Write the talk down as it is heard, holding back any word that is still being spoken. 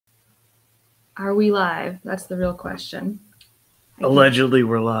Are we live? That's the real question. Allegedly,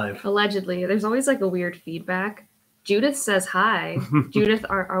 we're live. Allegedly. There's always like a weird feedback. Judith says hi. Judith,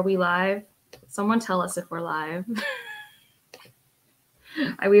 are we live? Someone tell us if we're live.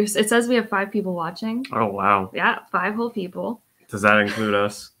 It says we have 5 people watching. Oh, wow. Yeah, 5 whole people. Does that include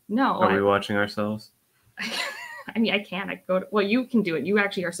us? No. Are we watching ourselves? I mean, I can. Well, you can do it. You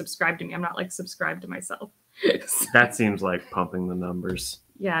actually are subscribed to me. I'm not like subscribed to myself. That seems like pumping the numbers.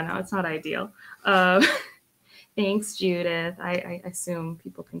 Yeah, no, it's not ideal. Thanks, Judith. I assume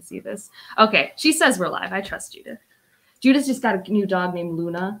people can see this. Okay, she says we're live. I trust Judith. Judith just got a new dog named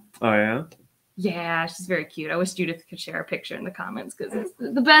Luna. Oh, yeah? Yeah, she's very cute. I wish Judith could share a picture in the comments because it's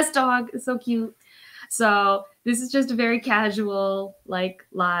the best dog. It's so cute. So this is just a very casual, like,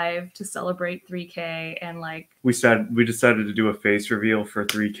 live to celebrate 3K and like... We decided to do a face reveal for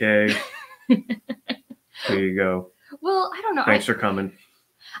 3K. There you go. Well, I don't know. Thanks for coming.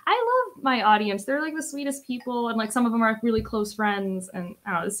 I love my audience. They're like the sweetest people, and like some of them are really close friends, and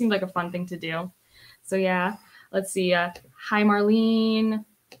I don't know, this seemed like a fun thing to do. So yeah, let's see. Hi, Marlene.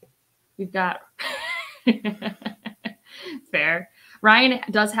 We've got fair. Ryan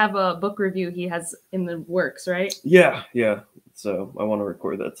does have a book review he has in the works, right? Yeah. So I want to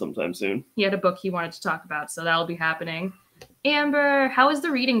record that sometime soon. He had a book he wanted to talk about, so that'll be happening. Amber, how is the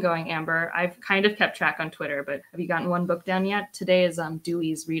reading going, Amber? I've kind of kept track on Twitter, but have you gotten one book down yet? Today is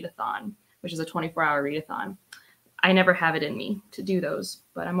Dewey's readathon, which is a 24-hour readathon. I never have it in me to do those,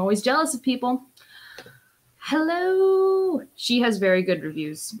 but I'm always jealous of people. Hello. She has very good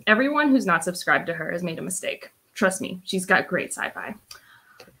reviews. Everyone who's not subscribed to her has made a mistake. Trust me, she's got great sci-fi.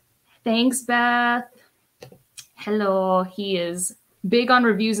 Thanks, Beth. Hello. He is big on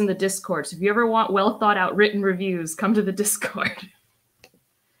reviews in the Discord. So if you ever want well thought out written reviews, come to the Discord.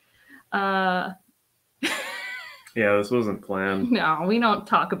 Yeah, this wasn't planned. No, we don't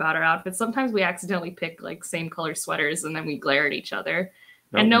talk about our outfits. Sometimes we accidentally pick like same color sweaters and then we glare at each other.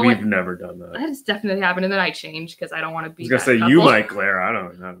 No, we've never done that. That has definitely happened, and then I change because I don't want to be. I was gonna say you might glare. I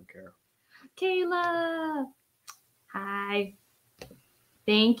don't care. Kayla, hi.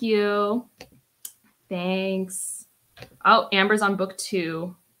 Thank you. Thanks. Oh, Amber's on book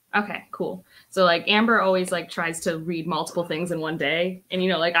 2. Okay, cool. So like Amber always like tries to read multiple things in one day, and you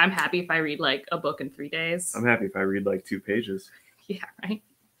know, like I'm happy if I read like a book in 3 days. I'm happy if I read like 2 pages. Yeah, right.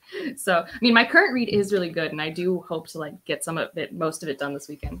 So, I mean, my current read is really good, and I do hope to like get most of it done this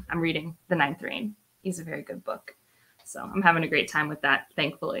weekend. I'm reading The Ninth Reign. It's a very good book. So I'm having a great time with that,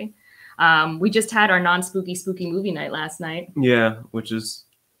 thankfully. We just had our non-spooky movie night last night. Yeah, which is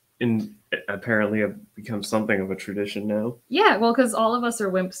apparently have become something of a tradition now. Yeah, well, because all of us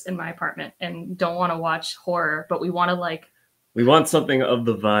are wimps in my apartment and don't want to watch horror, but we want to We want something of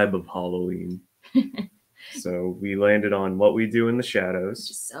the vibe of Halloween. So we landed on What We Do in the Shadows.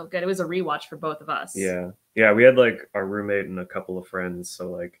 Just so good. It was a rewatch for both of us. Yeah. We had like our roommate and a couple of friends. So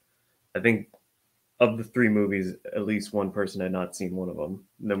like, I think of the 3 movies, at least one person had not seen one of them.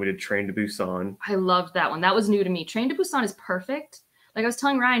 And then we did Train to Busan. I loved that one. That was new to me. Train to Busan is perfect. Like I was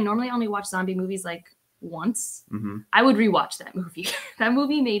telling Ryan, normally I only watch zombie movies like once. Mm-hmm. I would rewatch that movie. That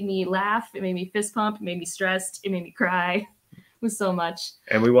movie made me laugh. It made me fist pump. It made me stressed. It made me cry. It was so much.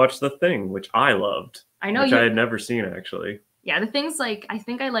 And we watched The Thing, which I loved. I know which I had never seen actually. Yeah, The Thing's like, I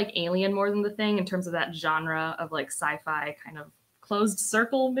think I like Alien more than The Thing in terms of that genre of like sci-fi kind of closed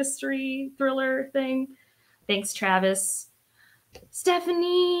circle mystery thriller thing. Thanks, Travis.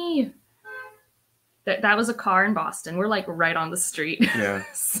 Stephanie! That was a car in Boston. We're like right on the street. Yeah.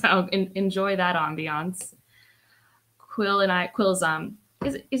 So enjoy that ambiance. Quill's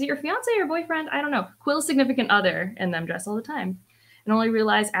is it your fiance or boyfriend? I don't know. Quill's significant other and them dress all the time. And only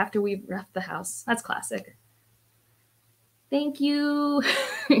realize after we've left the house. That's classic. Thank you.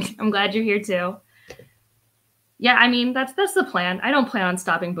 I'm glad you're here too. Yeah, I mean, that's the plan. I don't plan on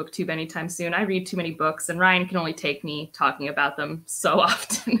stopping BookTube anytime soon. I read too many books, and Ryan can only take me talking about them so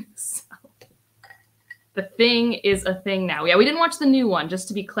often. So. The Thing is a thing now. Yeah, we didn't watch the new one, just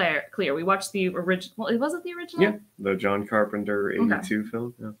to be clear. We watched the original. Well, was it the original? Yeah, the John Carpenter 82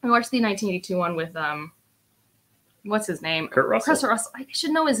 film. Yeah. We watched the 1982 one with what's his name? Kurt Russell. Professor Russell. I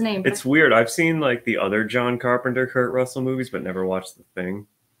should know his name. It's weird. I've seen like the other John Carpenter, Kurt Russell movies, but never watched The Thing.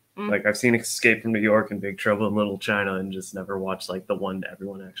 Like I've seen Escape from New York and Big Trouble in Little China and just never watched like the one that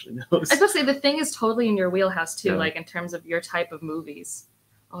everyone actually knows. I was going to say The Thing is totally in your wheelhouse too, Yeah. like in terms of your type of movies.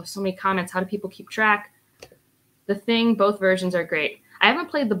 Oh, so many comments. How do people keep track? The Thing, both versions are great. I haven't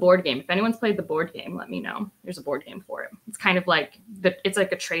played the board game. If anyone's played the board game, let me know. There's a board game for it. It's kind of like it's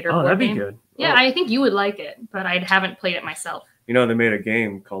like a trader board game. That'd be good. Yeah, I think you would like it, but I haven't played it myself. You know, they made a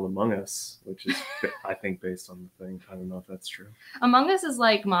game called Among Us, which is, I think, based on the thing. I don't know if that's true. Among Us is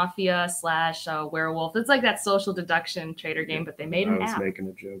like Mafia / Werewolf. It's like that social deduction trader game, but they made an app. I was making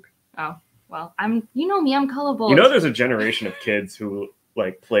a joke. Oh, well, you know me, I'm gullible. You know, there's a generation of kids who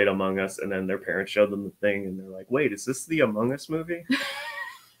like played Among Us, and then their parents showed them the thing, and they're like, "Wait, is this the Among Us movie?"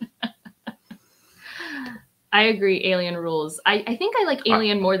 I agree. Alien rules. I think I like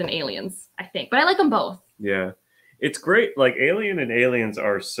Alien more than Aliens. I think, but I like them both. Yeah, it's great. Like Alien and Aliens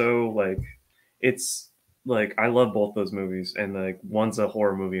are so like, it's like I love both those movies, and like one's a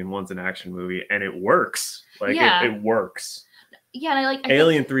horror movie and one's an action movie, and it works. Like it works. Yeah, and I like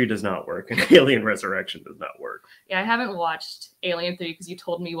Alien 3 does not work, and Alien Resurrection does not work. Yeah, I haven't watched Alien 3 because you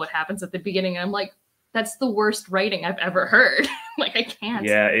told me what happens at the beginning, and I'm like, that's the worst writing I've ever heard. Like, I can't.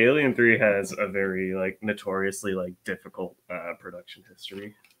 Yeah, Alien 3 has a very like notoriously like difficult production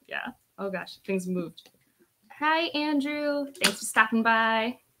history. Yeah. Oh gosh, things moved. Hi, Andrew. Thanks for stopping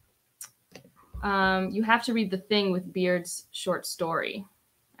by. You have to read The Thing with Beard's short story.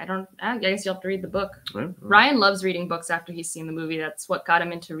 I guess you'll have to read the book. Yeah. Ryan loves reading books after he's seen the movie. That's what got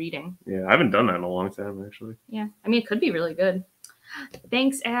him into reading. Yeah, I haven't done that in a long time, actually. Yeah, I mean, it could be really good.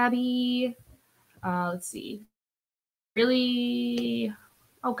 Thanks, Abby. Let's see. Really?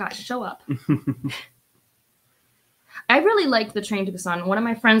 Oh gosh, show up. I really liked The Train to Busan. One of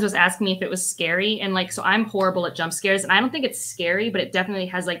my friends was asking me if it was scary, and like, so I'm horrible at jump scares, and I don't think it's scary, but it definitely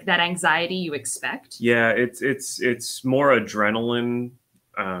has like that anxiety you expect. Yeah, it's more adrenaline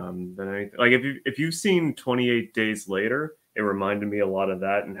than anything. Like if you've seen 28 Days Later, it reminded me a lot of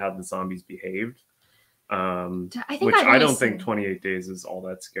that and how the zombies behaved. I don't think 28 Days is all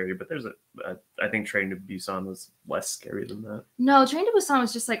that scary, but there's I think Train to Busan was less scary than that. No, Train to Busan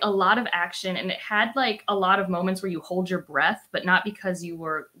was just like a lot of action, and it had like a lot of moments where you hold your breath, but not because you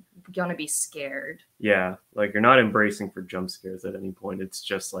were gonna be scared. Yeah, like you're not embracing for jump scares at any point. It's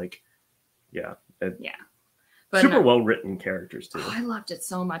just like, yeah. But super well written characters too. Oh, I loved it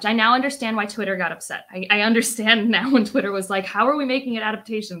so much. I now understand why Twitter got upset. I understand now when Twitter was like, "How are we making an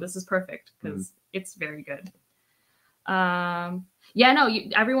adaptation? This is perfect," because it's very good. Yeah, no,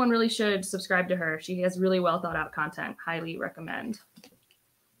 everyone really should subscribe to her. She has really well thought out content. Highly recommend.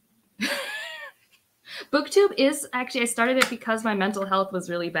 BookTube is actually, I started it because my mental health was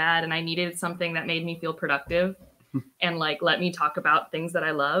really bad and I needed something that made me feel productive and like let me talk about things that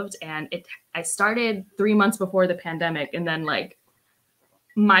I loved. And I started 3 months before the pandemic, and then like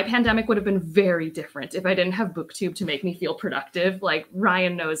my pandemic would have been very different if I didn't have BookTube to make me feel productive. Like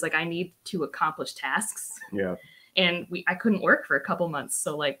Ryan knows, like I need to accomplish tasks. Yeah. And I couldn't work for a couple months,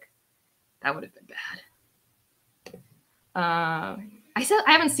 so like that would have been bad. I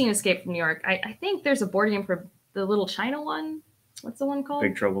haven't seen Escape from New York. I think there's a board game for the Little China one. What's the one called?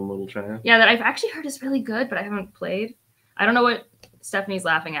 Big Trouble in Little China. Yeah, that I've actually heard is really good, but I haven't played. I don't know what Stephanie's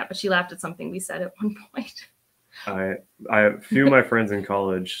laughing at, but she laughed at something we said at one point. A few of my friends in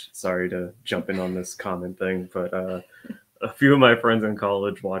college, sorry to jump in on this comment thing, but a few of my friends in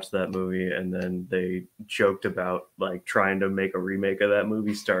college watched that movie, and then they joked about like trying to make a remake of that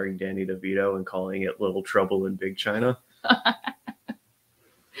movie starring Danny DeVito and calling it Little Trouble in Big China.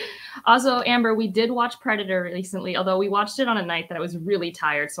 Also, Amber, we did watch Predator recently, although we watched it on a night that I was really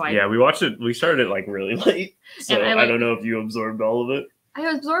tired. So we watched it. We started it like really late, so I don't know if you absorbed all of it. I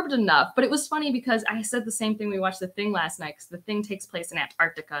absorbed enough, but it was funny because I said the same thing. We watched The Thing last night because The Thing takes place in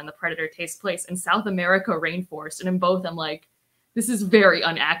Antarctica and The Predator takes place in South America rainforest. And in both, I'm like, this is very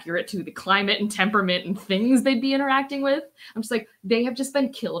inaccurate to the climate and temperament and things they'd be interacting with. I'm just like, they have just been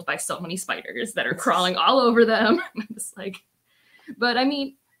killed by so many spiders that are crawling all over them. I'm just like, but I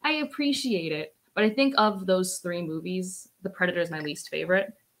mean, I appreciate it. But I think of those 3 movies, The Predator is my least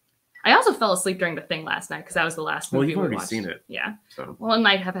favorite. I also fell asleep during The Thing last night because that was the last movie we watched. Well, you've already seen it. Yeah. So. Well, and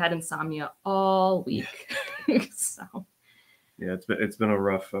I have had insomnia all week. So. Yeah, it's been a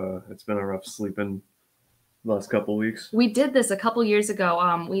rough sleeping last couple weeks. We did this a couple years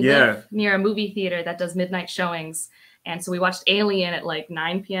ago. We live near a movie theater that does midnight showings, and so we watched Alien at like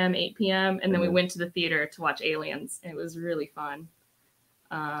 9 p.m., 8 p.m., and then we went to the theater to watch Aliens. It was really fun.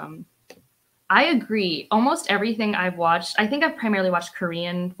 I agree. Almost everything I've watched, I think I've primarily watched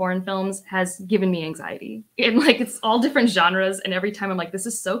Korean foreign films, has given me anxiety. And like it's all different genres, and every time I'm like, this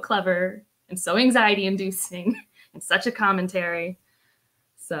is so clever and so anxiety inducing and such a commentary.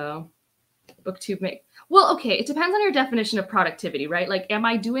 So BookTube well, okay, it depends on your definition of productivity, right? Like, am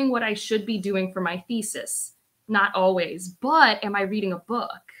I doing what I should be doing for my thesis? Not always, but am I reading a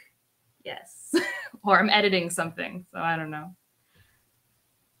book? Yes. Or I'm editing something. So I don't know.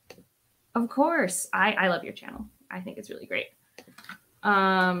 Of course. I love your channel. I think it's really great.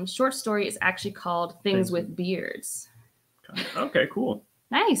 Short story is actually called Things with Beards. Okay, cool.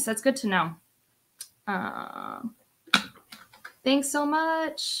 Nice. That's good to know. Thanks so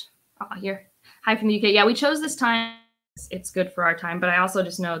much. Oh, here. Hi from the UK. Yeah, we chose this time. It's good for our time, but I also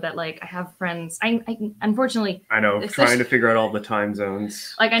just know that like I have friends. I unfortunately, I know, trying to figure out all the time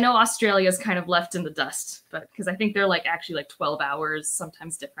zones. Like I know Australia's kind of left in the dust, but because I think they're like actually like 12 hours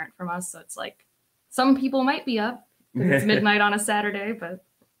sometimes different from us. So it's like some people might be up because it's midnight on a Saturday, but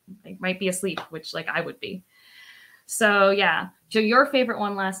they might be asleep, which like I would be. So yeah. So your favorite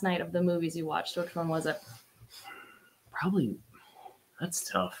one last night of the movies you watched, which one was it? Probably. That's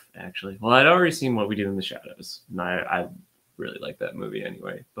tough, actually. Well, I'd already seen What We Do in the Shadows, and I really like that movie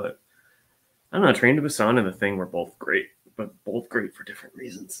anyway. But I don't know, Train to Busan and The Thing were both great, but both great for different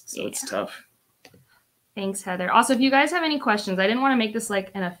reasons. So it's tough. Thanks, Heather. Also, if you guys have any questions, I didn't want to make this like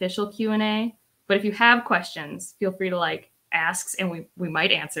an official Q&A, but if you have questions, feel free to like ask, and we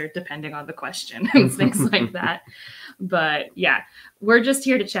might answer depending on the question and things like that. But yeah, we're just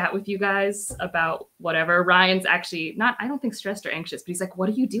here to chat with you guys about whatever. Ryan's actually not, I don't think stressed or anxious, but he's like,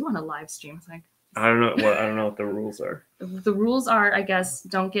 what do you do on a live stream? It's like, I don't know what the rules are. The rules are, I guess,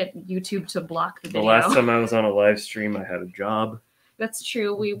 don't get YouTube to block the video. The last time I was on a live stream, I had a job. That's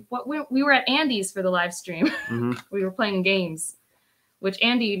true. We were at Andy's for the live stream. Mm-hmm. We were playing games. Which,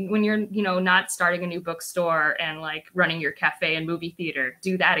 Andy, when you're, not starting a new bookstore and like running your cafe and movie theater,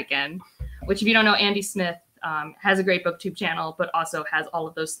 do that again. Which, if you don't know, Andy Smith has a great booktube channel, but also has all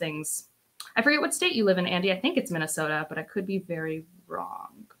of those things. I forget what state you live in, Andy. I think it's Minnesota, but I could be very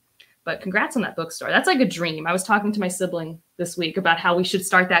wrong. But congrats on that bookstore. That's like a dream. I was talking to my sibling this week about how we should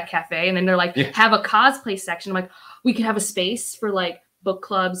start that cafe. And then they're like, have a cosplay section. I'm like, we could have a space for like book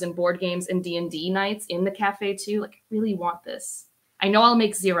clubs and board games and D&D nights in the cafe too. Like, I really want this. I know I'll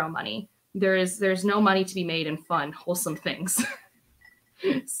make zero money. There's no money to be made in fun, wholesome things.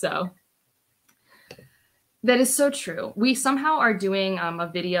 So that is so true. We somehow are doing a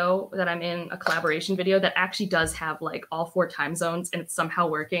video that I'm in, a collaboration video that actually does have like all 4 time zones, and it's somehow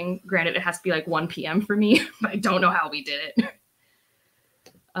working. Granted, it has to be like 1 p.m. for me, but I don't know how we did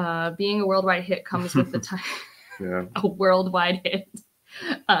it. Being a worldwide hit comes with the time. Yeah. A worldwide hit.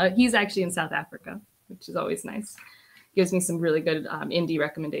 He's actually in South Africa, which is always nice. Gives me some really good indie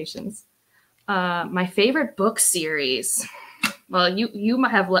recommendations. My favorite book series. Well, you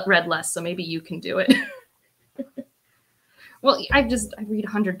might have read less, so maybe you can do it. Well, I read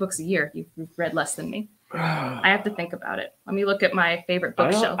 100 books a year. You've read less than me. I have to think about it. Let me look at my favorite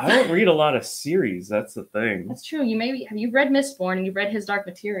bookshelf. I don't read a lot of series. That's the thing. That's true. Have you read Mistborn and you've read His Dark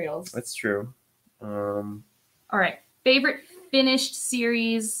Materials? That's true. All right. Favorite finished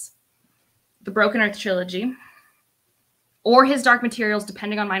series: The Broken Earth trilogy, or His Dark Materials,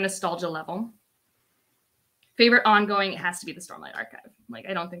 depending on my nostalgia level. Favorite ongoing, it has to be the Stormlight Archive. Like,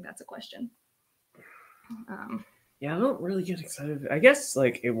 I don't think that's a question. Yeah, I don't really get excited. I guess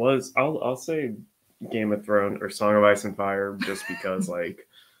like it was. I'll say Game of Thrones or Song of Ice and Fire, just because like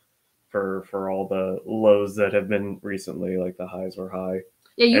for all the lows that have been recently, like the highs were high.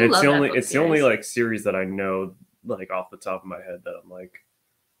 Yeah, you and love that book it's series. the only like series that I know like off the top of my head that I'm like,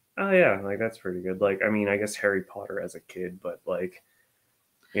 oh yeah, like that's pretty good. Like, I mean, I guess Harry Potter as a kid, but like,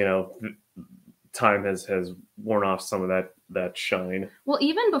 time has worn off some of that shine. Well,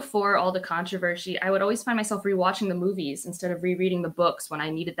 even before all the controversy, I would always find myself rewatching the movies instead of rereading the books when I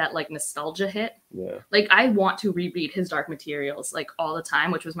needed that like nostalgia hit. Yeah. Like, I want to reread His Dark Materials like all the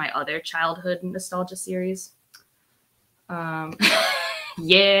time, which was my other childhood nostalgia series.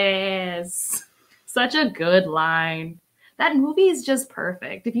 Yes. Such a good line. That movie is just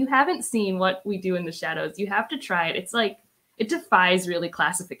perfect. If you haven't seen What We Do in the Shadows, you have to try it. It's like, it defies really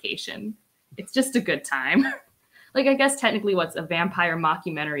classification. It's just a good time. Like, I guess technically what's a vampire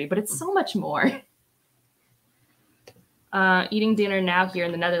mockumentary, but it's so much more. Eating dinner now here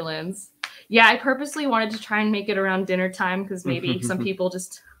in the Netherlands. Yeah, I purposely wanted to try and make it around dinner time because maybe some people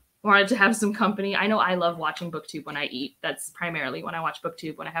just wanted to have some company. I know I love watching BookTube when I eat. That's primarily when I watch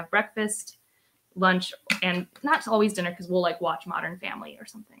BookTube, when I have breakfast, lunch, and not always dinner because we'll like watch Modern Family or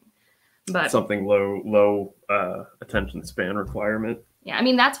something. But something low attention span requirement. Yeah, I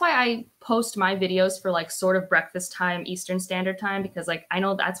mean, that's why I post my videos for like sort of breakfast time, Eastern Standard Time, because like I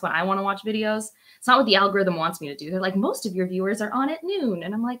know that's when I want to watch videos. It's not what the algorithm wants me to do. They're like, most of your viewers are on at noon.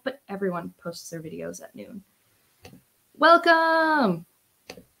 And I'm like, but everyone posts their videos at noon. Welcome.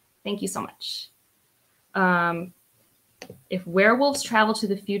 Thank you so much. If werewolves travel to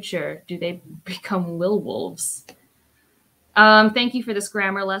the future, do they become willwolves? Thank you for this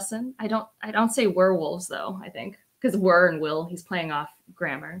grammar lesson. I don't say werewolves though, I think. Because were and will, he's playing off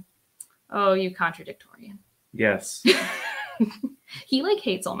grammar. Oh, you contradictorian. Yes. He like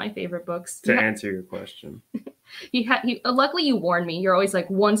hates all my favorite books. To answer your question. Luckily, you warned me. You're always like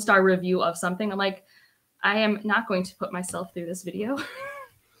 1-star review of something. I'm like, I am not going to put myself through this video.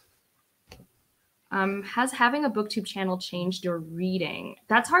 Has having a booktube channel changed your reading?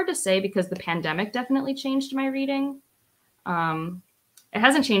 That's hard to say because the pandemic definitely changed my reading. It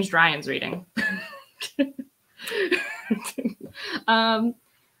hasn't changed Ryan's reading.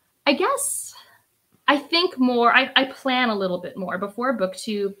 I guess I think more. I plan a little bit more. Before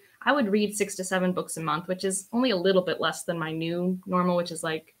booktube, I would read 6 to 7 books a month, which is only a little bit less than my new normal, which is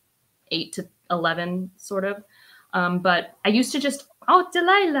like 8 to 11 sort of. But I used to just, oh,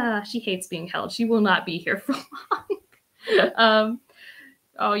 Delilah, she hates being held. She will not be here for long.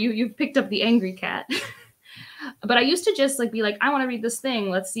 Oh, you've picked up the angry cat. But I used to just like be like, I want to read this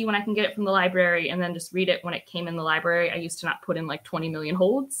thing. Let's see when I can get it from the library, and then just read it when it came in the library. I used to not put in like 20 million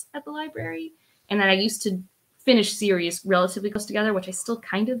holds at the library. And then I used to finish series relatively close together, which I still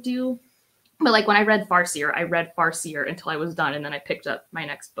kind of do. But like when I read Farseer, I read Farseer until I was done, and then I picked up my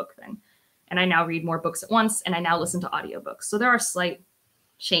next book thing. And I now read more books at once, and I now listen to audiobooks. So there are slight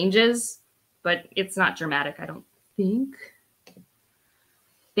changes, but it's not dramatic, I don't think.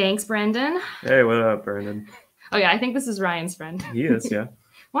 Thanks, Brendan. Hey, what up, Brendan? Oh, yeah, I think this is Ryan's friend. He is, yeah.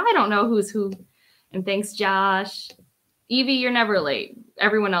 Well, I don't know who's who. And thanks, Josh. Evie, you're never late.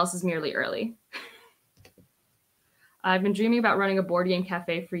 Everyone else is merely early. I've been dreaming about running a board game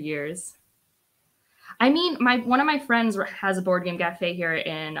cafe for years. I mean, one of my friends has a board game cafe here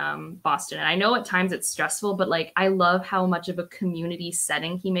in Boston, and I know at times it's stressful, but like I love how much of a community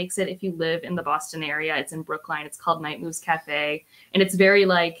setting he makes it. If you live in the Boston area, it's in Brookline. It's called Night Moves Cafe, and it's very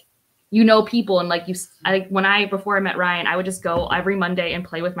like, you know, people, and like before I met Ryan, I would just go every Monday and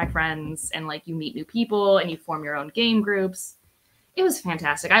play with my friends, and like you meet new people and you form your own game groups. It was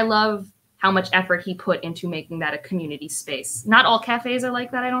fantastic. I love how much effort he put into making that a community space. Not all cafes are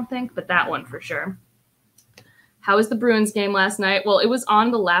like that, I don't think, but that one for sure. How was the Bruins game last night? Well, it was on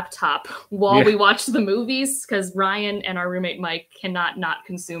the laptop while we watched the movies because Ryan and our roommate Mike cannot not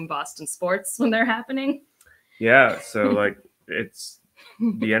consume Boston sports when they're happening. Yeah, so like it's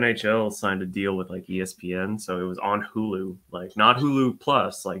the NHL signed a deal with like ESPN, so it was on Hulu, like not Hulu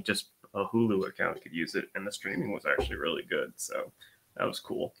Plus, like just a Hulu account could use it, and the streaming was actually really good. So that was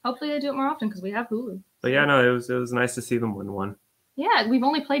cool. Hopefully they do it more often because we have Hulu. But yeah, no, it was nice to see them win one. Yeah, we've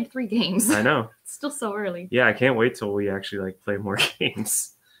only played 3 games. I know. It's still so early. Yeah, I can't wait till we actually like play more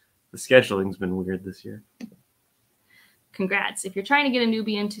games. The scheduling's been weird this year. Congrats. If you're trying to get a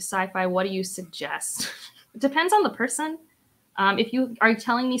newbie into sci-fi, what do you suggest? It depends on the person. If you are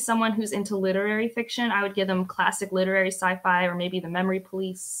telling me someone who's into literary fiction, I would give them classic literary sci-fi or maybe The Memory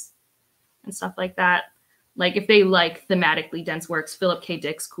Police and stuff like that. Like if they like thematically dense works, Philip K.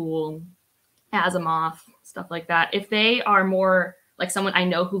 Dick's cool, Asimov, stuff like that. If they are more like someone I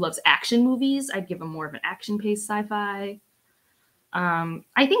know who loves action movies, I'd give them more of an action-paced sci-fi.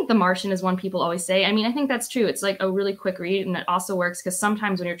 I think The Martian is one people always say. I mean, I think that's true. It's like a really quick read, and it also works because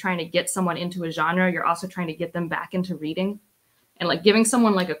sometimes when you're trying to get someone into a genre, you're also trying to get them back into reading. And like giving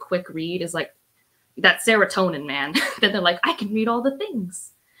someone like a quick read is like that serotonin, man. That they're like, I can read all the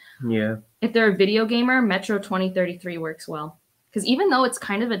things. Yeah. If they're a video gamer, Metro 2033 works well. Because even though it's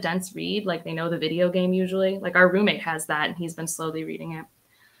kind of a dense read, like they know the video game usually, like our roommate has that and he's been slowly reading it.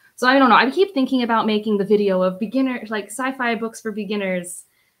 So I don't know. I keep thinking about making the video of beginner, like sci-fi books for beginners.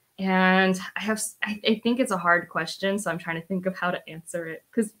 And I think it's a hard question. So I'm trying to think of how to answer it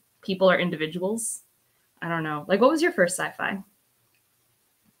because people are individuals. I don't know. Like, what was your first sci-fi?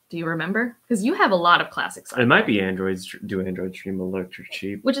 Do you remember? Because you have a lot of classic sci-fi. It might be Android Stream Electric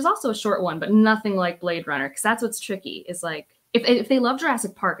Sheep. Which is also a short one, but nothing like Blade Runner. Because that's what's tricky is like, if they love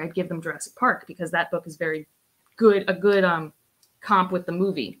Jurassic Park, I'd give them Jurassic Park because that book is very good, a good comp with the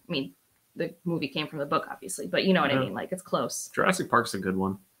movie. I mean, the movie came from the book, obviously, but you know what I mean? Like, it's close. Jurassic Park's a good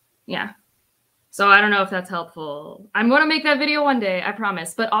one. Yeah. So I don't know if that's helpful. I'm going to make that video one day, I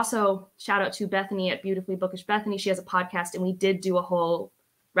promise. But also, shout out to Bethany at Beautifully Bookish Bethany. She has a podcast, and we did do a whole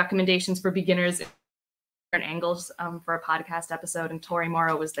recommendations for beginners and angles for a podcast episode, and Tori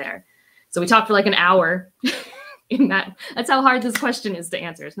Morrow was there. So we talked for like an hour. That's how hard this question is to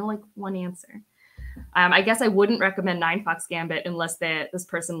answer. There's no like one answer. I guess I wouldn't recommend 9 Fox Gambit unless this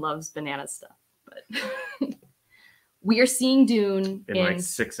person loves banana stuff. But we are seeing Dune in like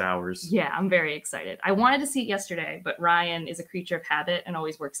 6 hours. Yeah, I'm very excited. I wanted to see it yesterday, but Ryan is a creature of habit and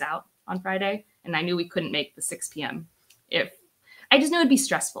always works out on Friday. And I knew we couldn't make the 6 p.m. I just knew it'd be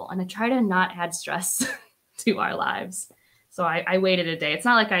stressful. And I try to not add stress to our lives. So I waited a day. It's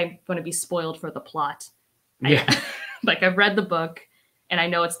not like I'm going to be spoiled for the plot. Yeah. Like I've read the book and I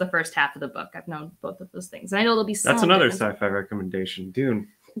know it's the first half of the book. I've known both of those things. And I know there'll be some. That's another sci-fi recommendation. Dune.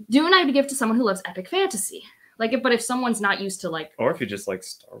 Dune I would give to someone who loves epic fantasy. Like, but if someone's not used to like, or if you just like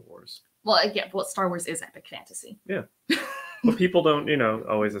Star Wars. well, yeah, well, Star Wars is epic fantasy. Yeah. But people don't,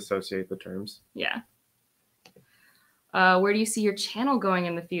 always associate the terms. Yeah. Where do you see your channel going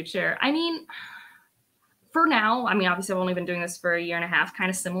in the future? I mean, for now, I mean, obviously I've only been doing this for a year and a half, kind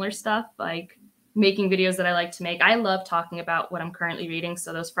of similar stuff, like making videos that I like to make. I love talking about what I'm currently reading.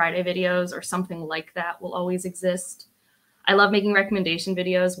 So those Friday videos or something like that will always exist. I love making recommendation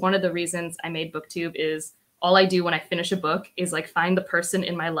videos. One of the reasons I made BookTube is all I do when I finish a book is like find the person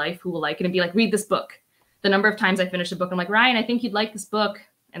in my life who will like it and be like, read this book. The number of times I finish a book, I'm like, Ryan, I think you'd like this book.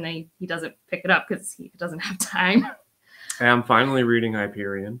 And then he doesn't pick it up because he doesn't have time. I'm finally reading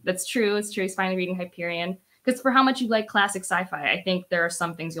Hyperion. That's true. It's true. He's finally reading Hyperion. Because for how much you like classic sci-fi, I think there are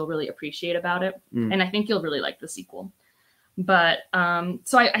some things you'll really appreciate about it. And I think you'll really like the sequel. But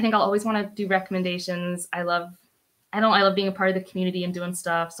so I think I'll always want to do recommendations. I love being a part of the community and doing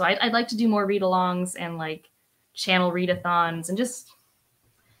stuff. So I'd like to do more read-alongs and like channel readathons and just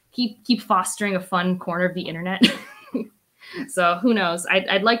keep fostering a fun corner of the internet. So who knows?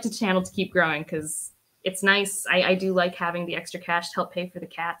 I'd like the channel to keep growing because it's nice. I do like having the extra cash to help pay for the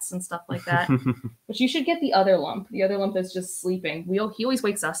cats and stuff like that. But you should get the other lump. The other lump that's just sleeping. He always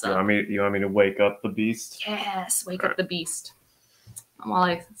wakes us up. You want me to wake up the beast? Yes, wake up the beast. While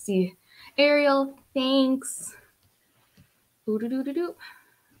I see Ariel, thanks. Ooh-doo-doo-doo-doo.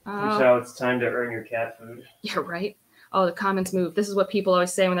 Michelle, it's time to earn your cat food. Yeah, right. Oh, the comments moved. This is what people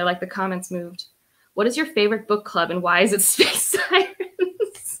always say when they're like, the comments moved. What is your favorite book club and why is it Space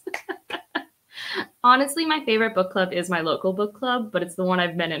Sirens? Honestly, my favorite book club is my local book club, but it's the one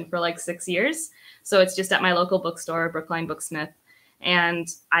I've been in for like 6 years. So it's just at my local bookstore, Brookline Booksmith. And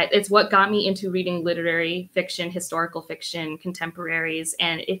it's what got me into reading literary fiction, historical fiction, contemporaries.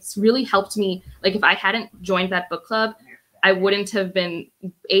 And it's really helped me. Like if I hadn't joined that book club, I wouldn't have been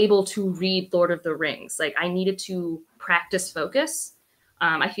able to read Lord of the Rings. Like I needed to practice focus.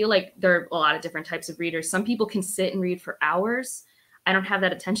 I feel like there are a lot of different types of readers. Some people can sit and read for hours. I don't have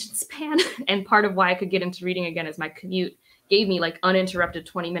that attention span. And part of why I could get into reading again is my commute gave me like uninterrupted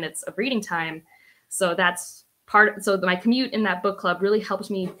 20 minutes of reading time. So that's my commute in that book club really helped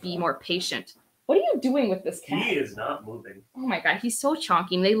me be more patient. What are you doing with this cat? He is not moving. Oh my God, he's so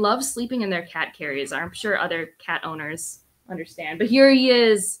chonky. And they love sleeping in their cat carriers. I'm sure other cat owners understand. But here he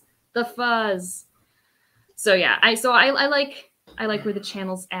is, the fuzz. So yeah, I like where the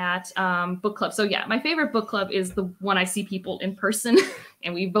channel's at. Book club. So yeah, my favorite book club is the one I see people in person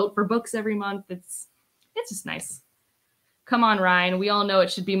and we vote for books every month. It's just nice. Come on, Ryan. We all know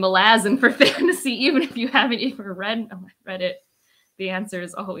it should be Malazan for fantasy, even if you haven't even read it. The answer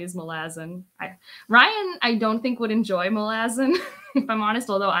is always Malazan. Ryan, I don't think would enjoy Malazan, if I'm honest,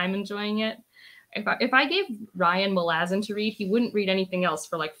 although I'm enjoying it. If I gave Ryan Malazan to read, he wouldn't read anything else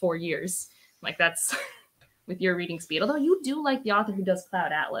for like 4 years. Like that's with your reading speed. Although you do like the author who does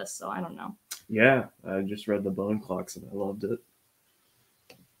Cloud Atlas, so I don't know. Yeah, I just read The Bone Clocks and I loved it.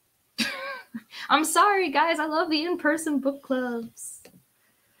 I'm sorry, guys. I love the in-person book clubs.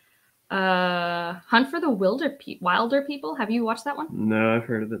 Hunt for the Wilder People. Have you watched that one? No, I've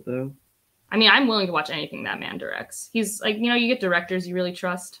heard of it though. I mean, I'm willing to watch anything that man directs. He's like, you get directors you really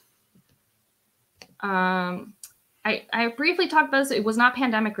trust. I briefly talked about this. It was not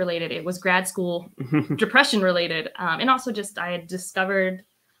pandemic related. It was grad school depression related. And also just I had discovered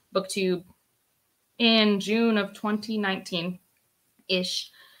BookTube in June of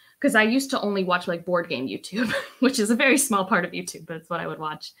 2019-ish. Because I used to only watch like board game YouTube, which is a very small part of YouTube, but it's what I would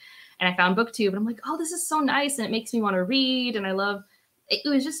watch. And I found BookTube and I'm like, oh, this is so nice. And it makes me want to read. And I love it. It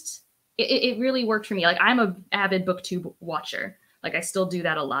was just, it really worked for me. Like I'm an avid BookTube watcher. Like I still do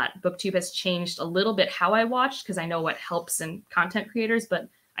that a lot. BookTube has changed a little bit how I watch because I know what helps in content creators, but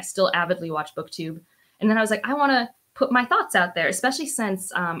I still avidly watch BookTube. And then I was like, I want to put my thoughts out there, especially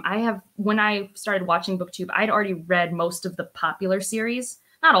since when I started watching BookTube, I'd already read most of the popular series.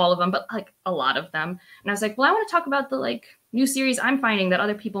 Not all of them, but like a lot of them. And I was like, well, I want to talk about the like new series I'm finding that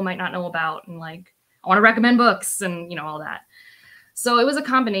other people might not know about. And like, I want to recommend books and, all that. So it was a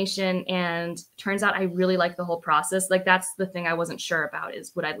combination and turns out I really like the whole process. Like that's the thing I wasn't sure about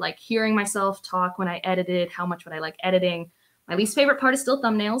is would I like hearing myself talk when I edited? How much would I like editing? My least favorite part is still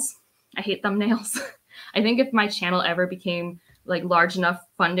thumbnails. I hate thumbnails. I think if my channel ever became like large enough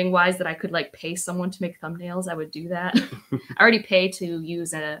funding wise that I could like pay someone to make thumbnails, I would do that. I already pay to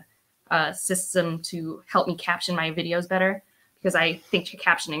use a system to help me caption my videos better because I think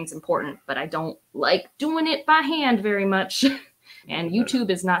captioning is important, but I don't like doing it by hand very much. And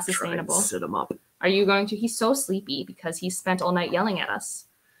YouTube is not sustainable. Try and sit him up. Are you going to? He's so sleepy because he spent all night yelling at us.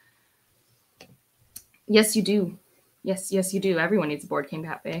 Yes, you do. Yes, you do. Everyone needs a board game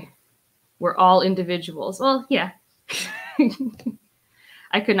cafe. We're all individuals. Well, yeah.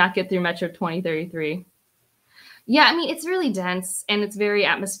 I could not get through Metro 2033. Yeah, I mean, it's really dense and it's very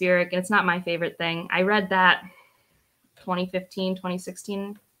atmospheric and it's not my favorite thing. I read that 2015,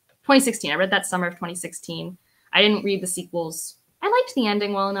 2016. 2016. I read that summer of 2016. I didn't read the sequels. I liked the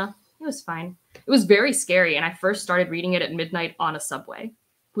ending well enough. It was fine. It was very scary, and I first started reading it at midnight on a subway,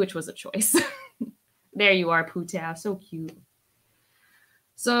 which was a choice. There you are, Putao. So cute.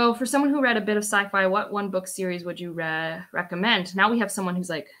 So for someone who read a bit of sci-fi, what one book series would you recommend? Now we have someone who's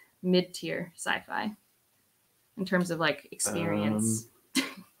like mid-tier sci-fi in terms of like experience.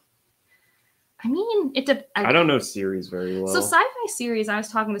 I mean, I don't know series very well. So sci-fi series, I was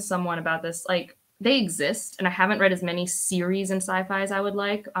talking to someone about this, like they exist, and I haven't read as many series in sci-fi as I would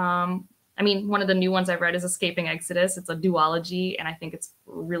like. I mean, one of the new ones I've read is Escaping Exodus. It's a duology, and I think it's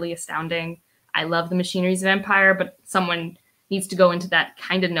really astounding. I love the Machineries of Empire, but someone needs to go into that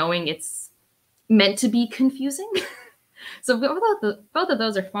kind of knowing it's meant to be confusing. So both of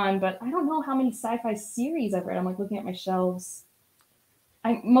those are fun, but I don't know how many sci-fi series I've read. I'm like looking at my shelves.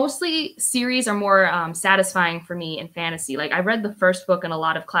 Mostly series are more satisfying for me in fantasy. Like I read the first book in a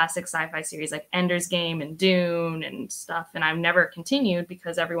lot of classic sci-fi series like Ender's Game and Dune and stuff, and I've never continued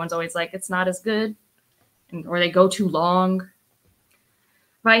because everyone's always like, it's not as good, or they go too long.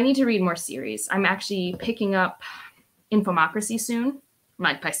 But I need to read more series. I'm actually picking up Infomocracy soon.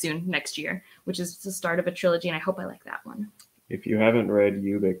 By soon, next year, which is the start of a trilogy, and I hope I like that one. If you haven't read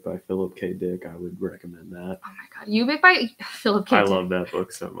Ubik by Philip K. Dick, I would recommend that. Oh my god, Ubik by Philip K. Dick. I love that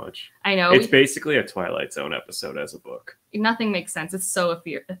book so much. I know. It's basically a Twilight Zone episode as a book. Nothing makes sense. It's so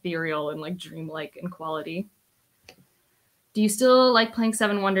ethereal and like dreamlike in quality. Do you still like playing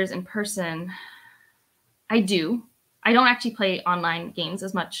Seven Wonders in person? I do. I don't actually play online games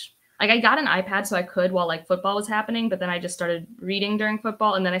as much. Like I got an iPad so I could while like football was happening, but then I just started reading during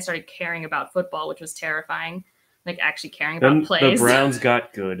football, and then I started caring about football, which was terrifying. Like actually caring about plays. The Browns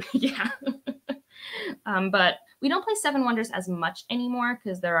got good. Yeah. But we don't play Seven Wonders as much anymore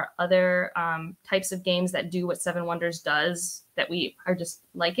because there are other types of games that do what Seven Wonders does that we are just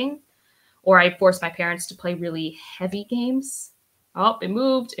liking. Or I force my parents to play really heavy games. Oh, it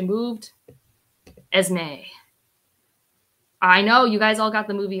moved. Esme. I know you guys all got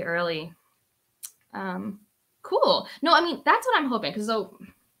the movie early. Cool. No, I mean, that's what I'm hoping. Because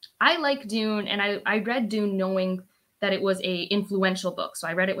I like Dune, and I read Dune knowing that it was a influential book. So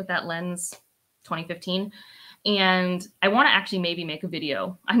I read it with that lens, 2015. And I want to actually maybe make a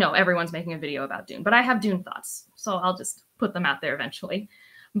video. I know everyone's making a video about Dune, but I have Dune thoughts. So I'll just put them out there eventually.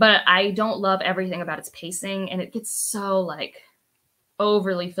 But I don't love everything about its pacing, and it gets so like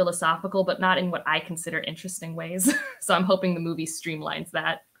overly philosophical, but not in what I consider interesting ways. So I'm hoping the movie streamlines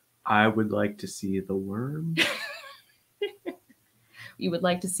that. I would like to see the worm. You would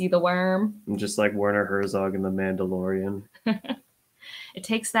like to see the worm? Just like Werner Herzog in The Mandalorian. It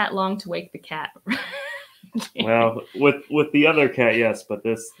takes that long to wake the cat. Well, with the other cat, yes, but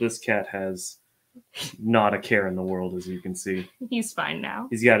this cat has not a care in the world, as you can see. He's fine now.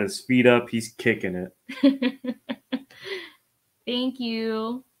 He's got his feet up. He's kicking it. Thank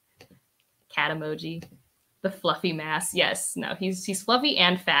you. Cat emoji. The fluffy mass. Yes. No, he's fluffy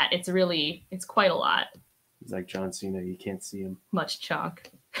and fat. It's quite a lot. He's like John Cena. You can't see him. Much chunk.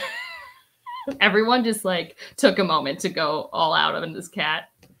 Everyone just like took a moment to go all out on this cat.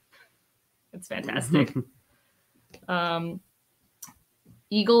 It's fantastic.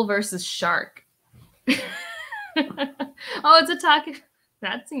 Eagle versus shark. Oh, it's a talk.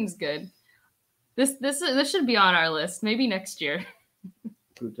 That seems good. This should be on our list. Maybe next year.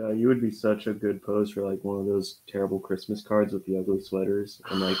 You would be such a good pose for like one of those terrible Christmas cards with the ugly sweaters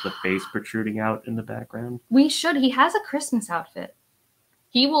and like the face protruding out in the background. We should. He has a Christmas outfit.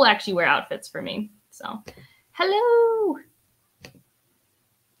 He will actually wear outfits for me. So, hello.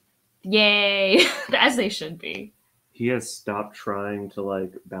 Yay. As they should be. He has stopped trying to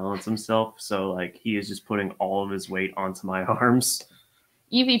like balance himself. So like he is just putting all of his weight onto my arms.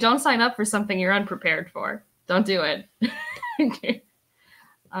 Evie, don't sign up for something you're unprepared for. Don't do it. Okay.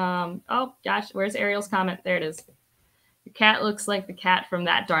 Oh gosh, where's Ariel's comment? There it is. Your cat looks like the cat from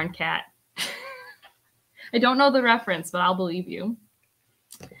That Darn Cat. I don't know the reference, but I'll believe you.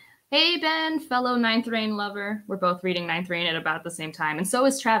 Hey Ben, fellow Ninth Reign lover. We're both reading Ninth Reign at about the same time, and so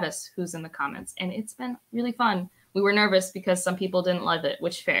is Travis, who's in the comments, and it's been really fun. We were nervous because some people didn't love it,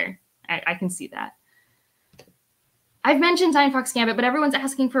 which fair. I can see that. I've mentioned Diamond Fox Gambit, but everyone's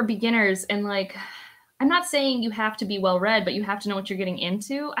asking for beginners, and like, I'm not saying you have to be well-read, but you have to know what you're getting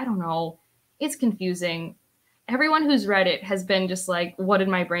into. I don't know. It's confusing. Everyone who's read it has been just like, what did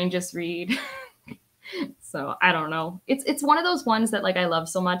my brain just read? So I don't know. It's one of those ones that like I love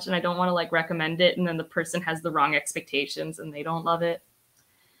so much and I don't want to like recommend it and then the person has the wrong expectations and they don't love it.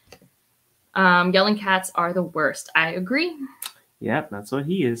 Yelling cats are the worst. I agree. Yep, that's what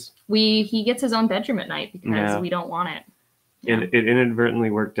he is. He gets his own bedroom at night because we don't want it. Yeah. It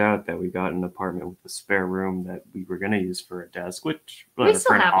inadvertently worked out that we got an apartment with a spare room that we were going to use for a desk, which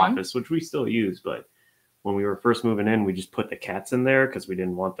for an office, which we still use. But when we were first moving in, we just put the cats in there because we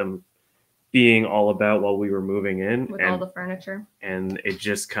didn't want them being all about while we were moving in with all the furniture. And they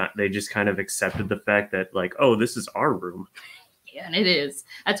just kind of accepted the fact that like, oh, this is our room. Yeah, and it is.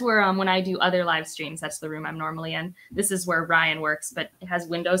 That's where when I do other live streams, that's the room I'm normally in. This is where Ryan works, but it has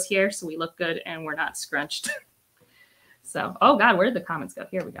windows here, so we look good and we're not scrunched. So, oh God, where did the comments go?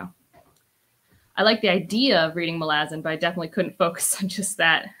 Here we go. I like the idea of reading Malazan, but I definitely couldn't focus on just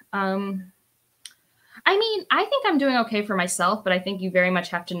that. I mean, I think I'm doing okay for myself, but I think you very much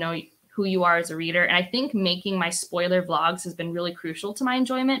have to know who you are as a reader. And I think making my spoiler vlogs has been really crucial to my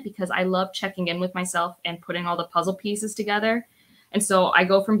enjoyment because I love checking in with myself and putting all the puzzle pieces together. And so I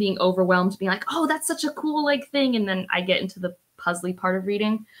go from being overwhelmed to being like, oh, that's such a cool like thing. And then I get into the puzzly part of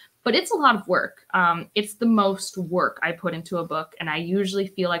reading. But it's a lot of work. It's the most work I put into a book. And I usually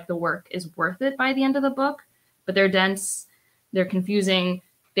feel like the work is worth it by the end of the book. But they're dense. They're confusing.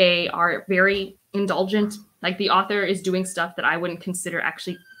 They are very indulgent. Like the author is doing stuff that I wouldn't consider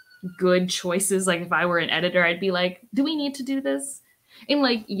actually good choices. Like if I were an editor, I'd be like, do we need to do this? And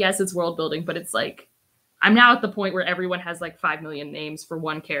like, yes, it's world building, but it's like, I'm now at the point where everyone has like 5 million names for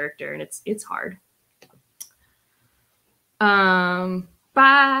one character, and it's hard.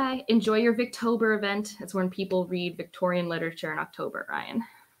 Bye. Enjoy your Victober event. It's when people read Victorian literature in October, Ryan.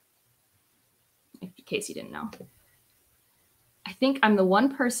 In case you didn't know. I think I'm the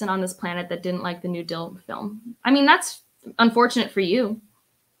one person on this planet that didn't like the new Dill film. I mean, that's unfortunate for you,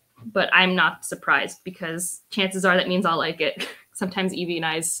 but I'm not surprised because chances are that means I'll like it. Sometimes Evie and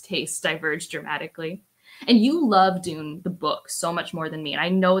I's tastes diverge dramatically. And you love Dune, the book, so much more than me. And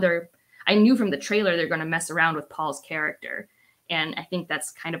I knew from the trailer they're going to mess around with Paul's character. And I think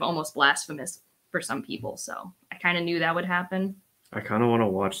that's kind of almost blasphemous for some people. So I kind of knew that would happen. I kind of want to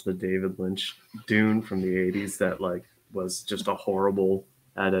watch the David Lynch Dune from the 80s that like was just a horrible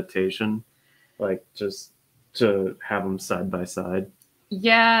adaptation. Like just to have them side by side.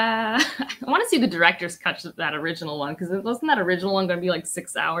 Yeah. I want to see the director's cut of that original one because wasn't that original one going to be like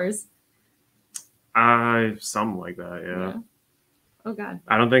 6 hours? Something like that, yeah. Oh God.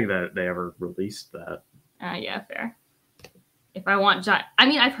 I don't think that they ever released that. Yeah, fair. If I want, I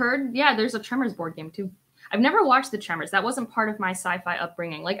mean, I've heard, there's a Tremors board game too. I've never watched the Tremors. That wasn't part of my sci-fi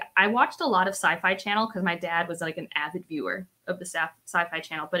upbringing. Like I watched a lot of Sci-Fi Channel because my dad was like an avid viewer of the Sci-Fi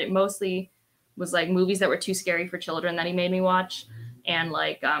Channel, but it mostly was like movies that were too scary for children that he made me watch. And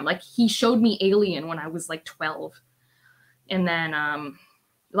like he showed me Alien when I was like 12, and then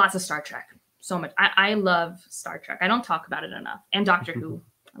lots of Star Trek. So much. I love Star Trek. I don't talk about it enough. And Doctor Who.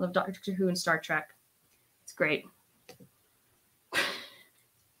 I love Doctor Who and Star Trek. It's great.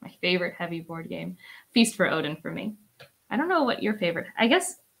 My favorite heavy board game. Feast for Odin for me. I don't know what your favorite. I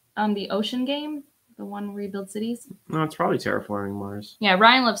guess the ocean game, the one where you build cities. No, it's probably Terraforming Mars. Yeah,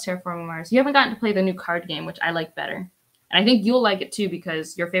 Ryan loves Terraforming Mars. You haven't gotten to play the new card game, which I like better. And I think you'll like it too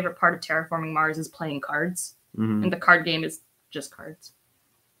because your favorite part of Terraforming Mars is playing cards. Mm-hmm. And the card game is just cards.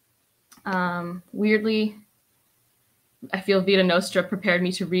 Weirdly, I feel Vita Nostra prepared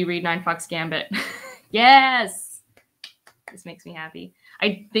me to reread Nine Fox Gambit. Yes! This makes me happy.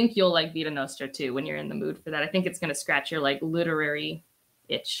 I think you'll like Vita Nostra too when you're in the mood for that. I think it's going to scratch your like literary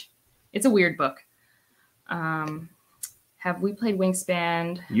itch. It's a weird book. Have we played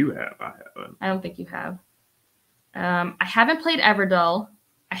Wingspan? You have. I haven't. I don't think you have. I haven't played Everdull.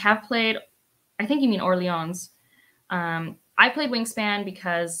 I have played, I think you mean Orleans. I played Wingspan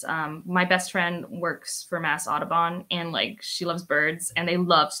because my best friend works for Mass Audubon and like she loves birds and they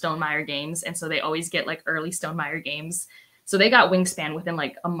love Stonemaier games. And so they always get like early Stonemaier games. So they got Wingspan within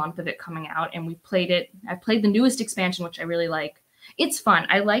like a month of it coming out and we played it. I played the newest expansion, which I really like. It's fun.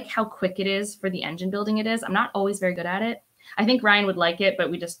 I like how quick it is for the engine building it is. I'm not always very good at it. I think Ryan would like it,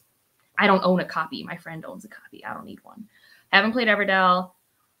 but I don't own a copy. My friend owns a copy. I don't need one. I haven't played Everdell.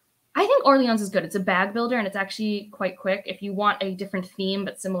 I think Orleans is good. It's a bag builder, and it's actually quite quick. If you want a different theme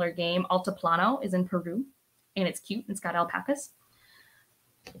but similar game, Altiplano is in Peru, and it's cute. It's got alpacas.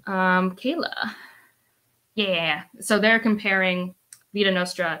 Kayla. Yeah. So they're comparing Vita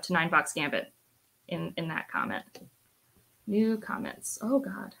Nostra to Nine Fox Gambit in that comment. New comments. Oh,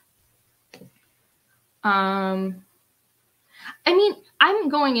 God. I mean, I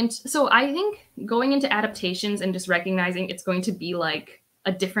think going into adaptations and just recognizing it's going to be like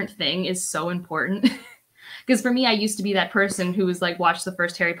a different thing is so important. Because for me, I used to be that person who was like, watched the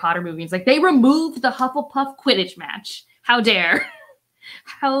first Harry Potter movie. It's like, they removed the Hufflepuff Quidditch match. How dare?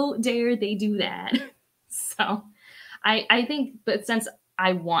 How dare they do that? So I think, but since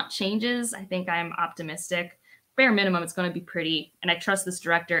I want changes, I think I'm optimistic. Bare minimum, it's going to be pretty. And I trust this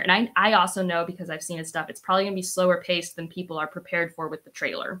director. And I also know, because I've seen his stuff, it's probably going to be slower paced than people are prepared for with the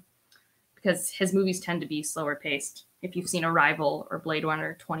trailer. Because his movies tend to be slower paced. If you've seen Arrival or Blade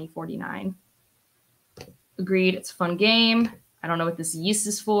Runner 2049. Agreed. It's a fun game. I don't know what this yeast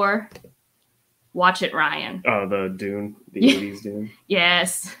is for. Watch it, Ryan. Oh, the Dune. The 80s Dune.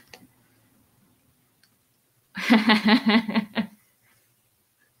 Yes.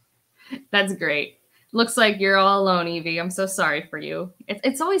 That's great. Looks like you're all alone, Evie. I'm so sorry for you.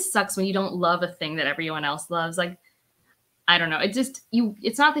 It's always sucks when you don't love a thing that everyone else loves. Like, I don't know.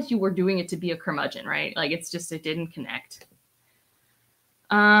 It's not that you were doing it to be a curmudgeon, right? Like, it's just, it didn't connect.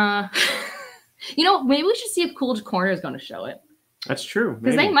 You know, maybe we should see if Cool Corner is going to show it. That's true.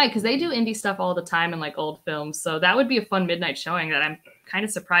 Because they might, because they do indie stuff all the time and like old films. So that would be a fun midnight showing that I'm kind of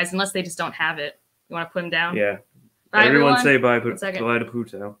surprised, unless they just don't have it. You want to put him down? Yeah. Bye, everyone say bye to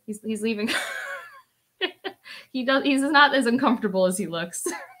Puto. He's leaving. He's not as uncomfortable as he looks.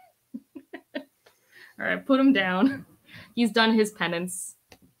 All right, put him down. He's done his penance.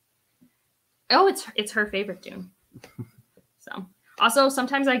 Oh, it's her favorite Dune. So also,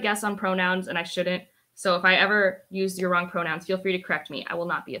 sometimes I guess on pronouns and I shouldn't. So if I ever use your wrong pronouns, feel free to correct me. I will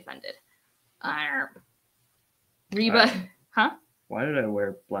not be offended. Reba, huh? Why did I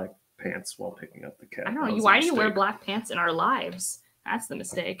wear black pants while picking up the cat? I don't know. Why do you wear black pants in our lives? That's the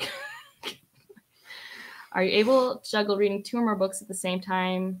mistake. Are you able to juggle reading 2 or more books at the same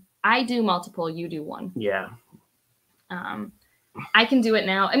time? I do multiple. You do one. Yeah. I can do it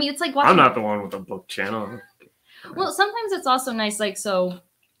now. I mean, it's like watching. I'm not the one with a book channel. Well, sometimes it's also nice, like, so,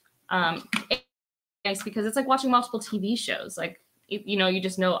 nice because it's like watching multiple TV shows. Like, you know, you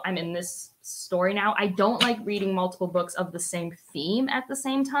just know I'm in this story now. I don't like reading multiple books of the same theme at the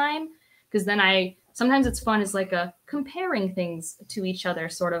same time, because then sometimes it's fun as like a comparing things to each other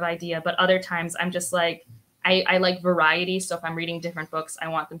sort of idea. But other times I'm just like, I like variety. So if I'm reading different books, I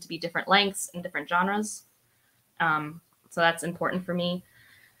want them to be different lengths and different genres. So that's important for me.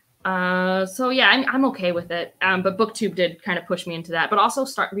 So yeah, I'm okay with it. But BookTube did kind of push me into that, but also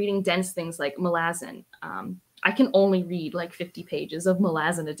start reading dense things like Malazan. I can only read like 50 pages of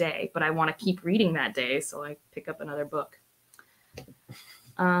Malazan a day, but I want to keep reading that day. So I pick up another book.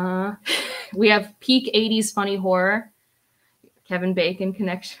 We have peak 80s funny horror, Kevin Bacon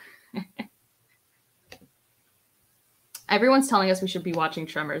connection. Everyone's telling us we should be watching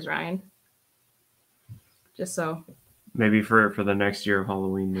Tremors, Ryan. Just so. Maybe for the next year of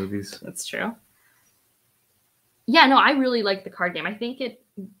Halloween movies. That's true. Yeah, no, I really like the card game. I think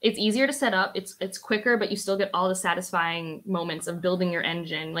it's easier to set up. It's quicker, but you still get all the satisfying moments of building your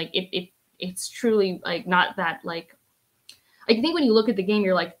engine. Like it's truly like not that like. I think when you look at the game,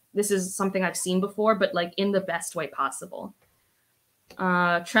 you're like, this is something I've seen before, but like in the best way possible.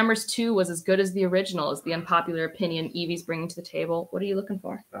 Tremors 2 was as good as the original, is the unpopular opinion Evie's bringing to the table. What are you looking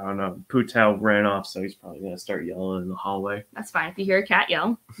for? I don't know. Puto ran off, so he's probably going to start yelling in the hallway. That's fine. If you hear a cat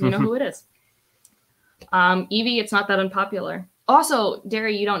yell, you know who it is. Evie, it's not that unpopular. Also,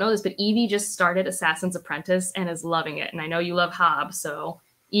 Derry, you don't know this, but Evie just started Assassin's Apprentice and is loving it. And I know you love Hob, so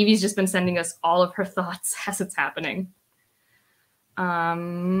Evie's just been sending us all of her thoughts as it's happening.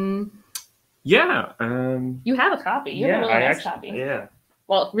 Yeah. You have a copy. You have a really nice copy. Yeah.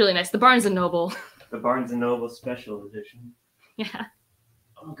 Well, really nice. The Barnes & Noble. The Barnes & Noble special edition. Yeah.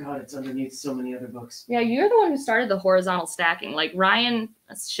 Oh, God, it's underneath so many other books. Yeah, you're the one who started the horizontal stacking. Like, Ryan's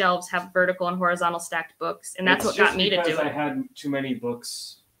shelves have vertical and horizontal stacked books, and that's what got me to do it. I had too many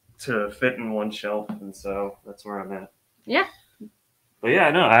books to fit in one shelf, and so that's where I'm at. Yeah. But yeah,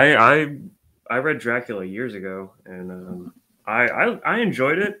 no, I read Dracula years ago, and I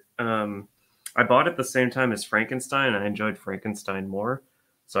enjoyed it. I bought it the same time as Frankenstein, and I enjoyed Frankenstein more.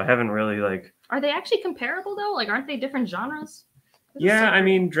 So I haven't really like. Are they actually comparable though? Like, aren't they different genres? Yeah, I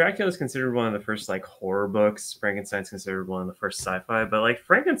mean, Dracula is considered one of the first like horror books. Frankenstein's considered one of the first sci-fi, but like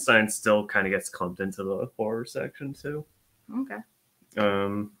Frankenstein still kind of gets clumped into the horror section too. Okay.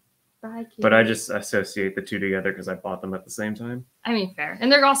 But I just associate the two together because I bought them at the same time. I mean, fair,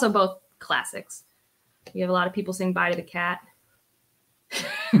 and they're also both classics. You have a lot of people saying bye to the cat.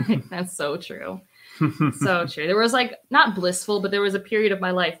 That's so true. So true. There was like, not blissful, but there was a period of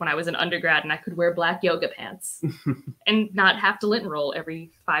my life when I was an undergrad and I could wear black yoga pants and not have to lint roll every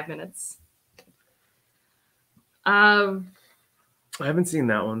 5 minutes. I haven't seen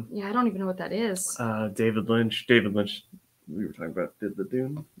that one. Yeah, I don't even know what that is. David Lynch we were talking about did the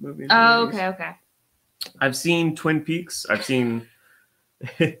Dune movie. Oh, okay. I've seen Twin Peaks. I've seen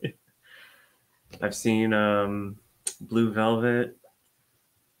Blue Velvet.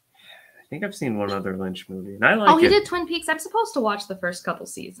 I think I've seen one other Lynch movie, and I like it. Oh, he did Twin Peaks. I'm supposed to watch the first couple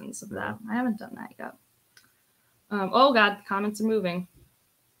seasons of that. I haven't done that yet. Oh God, the comments are moving.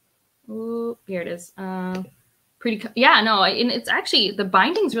 Ooh, here it is. Yeah, no, and it's actually, the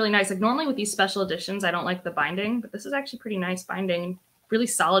binding's really nice. Like normally with these special editions, I don't like the binding, but this is actually pretty nice binding. Really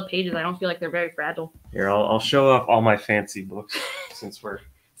solid pages. I don't feel like they're very fragile. Here, I'll show off all my fancy books since we're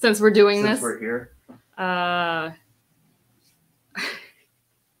doing this. Since we're here.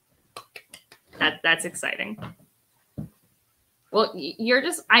 That's exciting. Well,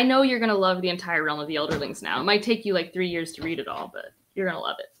 I know you're gonna love the entire Realm of the Elderlings now. It might take you like 3 years to read it all, but you're gonna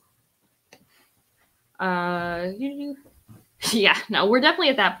love it. Yeah, no, we're definitely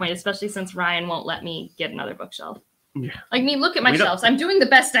at that point, especially since Ryan won't let me get another bookshelf. Yeah. Like me, look at my shelves. I'm doing the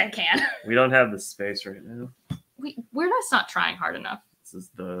best I can. We don't have the space right now. We're just not trying hard enough. This is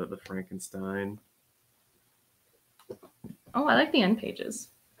the Frankenstein. Oh, I like the end pages.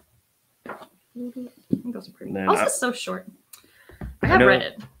 I think those are pretty. This is so short. I have read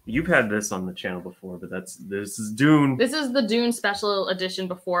it. You've had this on the channel before, but this is Dune. This is the Dune special edition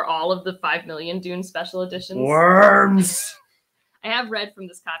before all of the 5 million Dune special editions. Worms! I have read from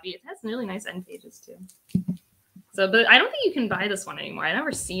this copy. It has really nice end pages too. So, but I don't think you can buy this one anymore. I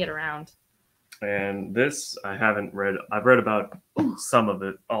never see it around. And this I haven't read. I've read about some of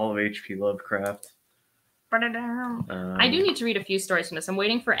it, all of H.P. Lovecraft. I do need to read a few stories from this. I'm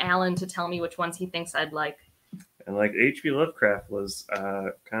waiting for Alan to tell me which ones he thinks I'd like. And like H.P. Lovecraft was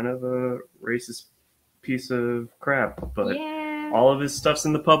kind of a racist piece of crap, but all of his stuff's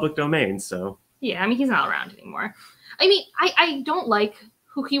in the public domain, so. Yeah, I mean, he's not around anymore. I mean, I don't like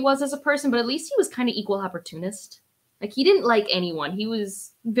who he was as a person, but at least he was kind of equal opportunist. Like, he didn't like anyone. He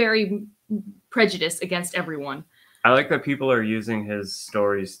was very prejudiced against everyone. I like that people are using his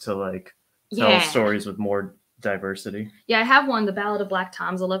stories to, like, tell stories with more diversity. Yeah, I have one, The Ballad of Black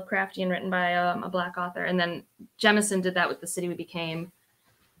Tom's a Lovecraftian written by a Black author. And then Jemison did that with The City We Became.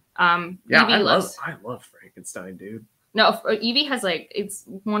 I love Frankenstein, dude. No, Evie has, like, it's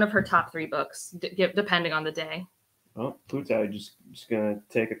one of her top 3 books, depending on the day. Oh, Putai just gonna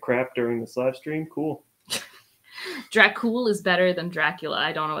take a crap during this live stream? Cool. Dracul is better than Dracula.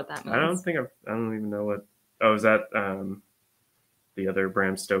 I don't know what that means. I don't even know what. Oh, is that the other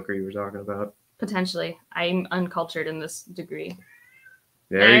Bram Stoker you were talking about? Potentially. I'm uncultured in this degree.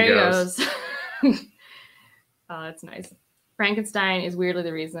 There he goes. Oh, that's nice. Frankenstein is weirdly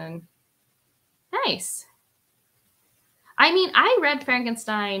the reason. Nice. I mean, I read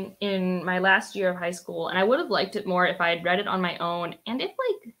Frankenstein in my last year of high school, and I would have liked it more if I had read it on my own. And if,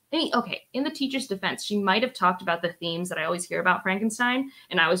 like, okay, in the teacher's defense, she might have talked about the themes that I always hear about Frankenstein,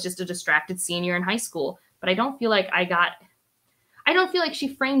 and I was just a distracted senior in high school. But I don't feel like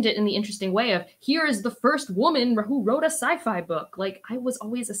she framed it in the interesting way of, here is the first woman who wrote a sci-fi book. Like, I was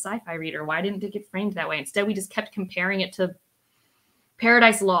always a sci-fi reader. Why didn't it get framed that way? Instead, we just kept comparing it to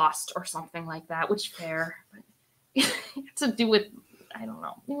Paradise Lost or something like that, which fair. But to do with, I don't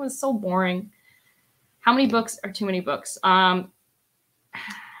know. It was so boring. How many books are too many books?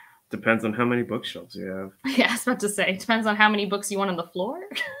 Depends on how many bookshelves you have. Yeah, I was about to say. Depends on how many books you want on the floor.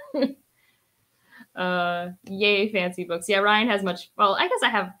 Yay, fancy books. Yeah, Ryan has much. Well, I guess I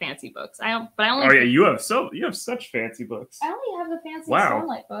have fancy books. I only. Oh yeah, you have such fancy books. I only have the fancy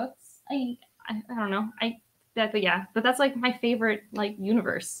Starlight books. I don't know. But that's like my favorite like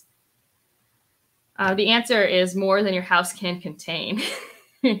universe. The answer is more than your house can contain.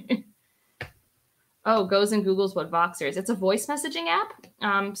 Oh, goes and Googles what Voxer is. It's a voice messaging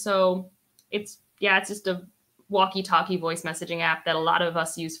app. So it's just a walkie-talkie voice messaging app that a lot of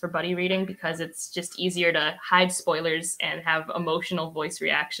us use for buddy reading because it's just easier to hide spoilers and have emotional voice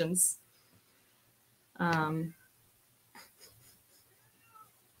reactions.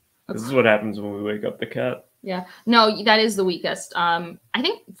 This is what happens when we wake up the cat. Yeah, no, that is the weakest. I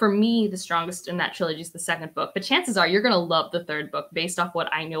think for me, the strongest in that trilogy is the second book, but chances are you're going to love the third book based off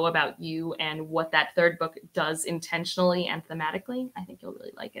what I know about you and what that third book does intentionally and thematically. I think you'll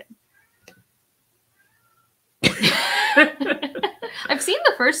really like it. I've seen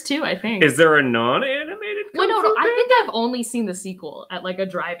the first two, I think. Is there a non-animated? Well, no, I think I've only seen the sequel at like a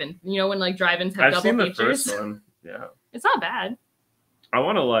drive-in. You know, when like drive-ins have double features. I've seen the first one. Yeah. It's not bad. I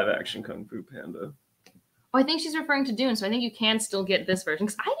want a live-action Kung Fu Panda. Oh, I think she's referring to Dune, so I think you can still get this version.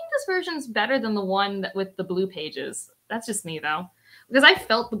 Because I think this version's better than the one with the blue pages. That's just me, though. Because I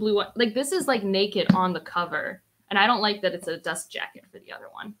felt the blue one. Like, this is, like, naked on the cover. And I don't like that it's a dust jacket for the other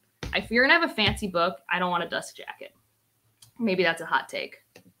one. If you're going to have a fancy book, I don't want a dust jacket. Maybe that's a hot take.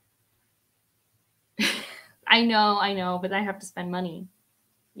 I know, but I have to spend money.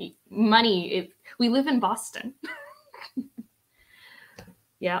 We live in Boston.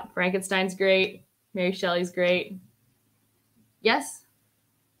 Yeah, Frankenstein's great. Mary Shelley's great. Yes,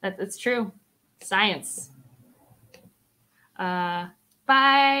 that's true. Science. Bye,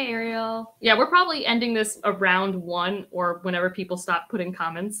 Ariel. Yeah, we're probably ending this around 1 or whenever people stop putting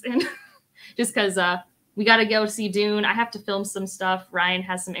comments in. Just because we got to go see Dune. I have to film some stuff. Ryan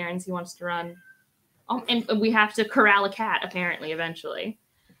has some errands he wants to run. And we have to corral a cat, apparently, eventually.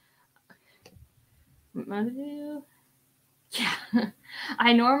 Yeah.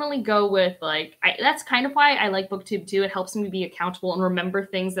 I normally go with, like, that's kind of why I like BookTube, too. It helps me be accountable and remember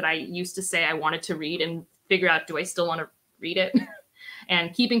things that I used to say I wanted to read and figure out, do I still want to read it?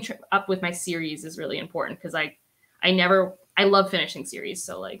 And keeping up with my series is really important because I love finishing series.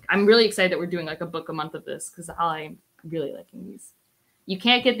 So, like, I'm really excited that we're doing, like, a book a month of this because I'm really liking these. You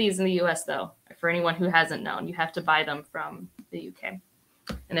can't get these in the US, though. For anyone who hasn't known, you have to buy them from the UK.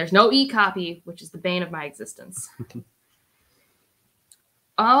 And there's no e-copy, which is the bane of my existence.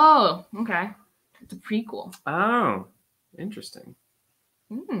 Oh, okay. It's a prequel. Oh, interesting.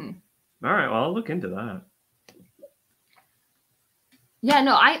 All right, well, I'll look into that. Yeah,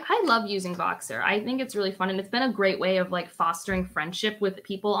 no, I love using Voxer. I think it's really fun, and it's been a great way of, like, fostering friendship with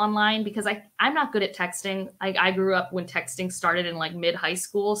people online because I'm not good at texting. I grew up when texting started in, like, mid-high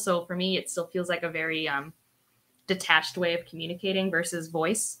school, so for me, it still feels like a very detached way of communicating versus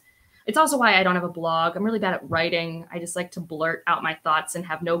voice. It's also why I don't have a blog. I'm really bad at writing. I just like to blurt out my thoughts and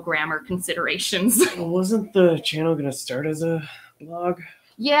have no grammar considerations. Well, wasn't the channel going to start as a blog?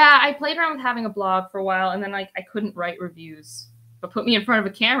 Yeah, I played around with having a blog for a while, and then, like, I couldn't write reviews. But put me in front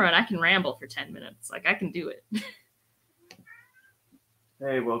of a camera and I can ramble for 10 minutes. Like, I can do it.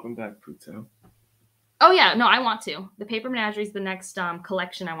 Hey, welcome back, Puto. Oh, yeah. No, I want to. The Paper Menagerie is the next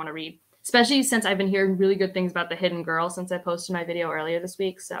collection I want to read. Especially since I've been hearing really good things about The Hidden Girl since I posted my video earlier this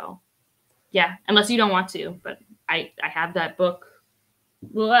week. So, yeah. Unless you don't want to. But I have that book.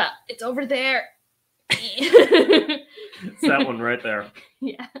 Blah, it's over there. It's that one right there.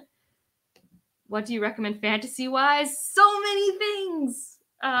 Yeah. What do you recommend fantasy-wise? So many things.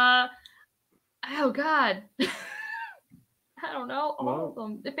 Oh, God. I don't know. All of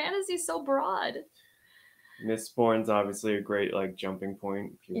them. The fantasy is so broad. Mistborn's obviously a great, like, jumping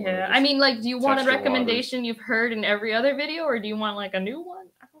point. If you Yeah, I mean, like, do you want a recommendation waters. you've heard in every other video, or do you want, like, a new one?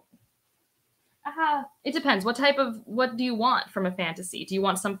 It depends. What do you want from a fantasy? Do you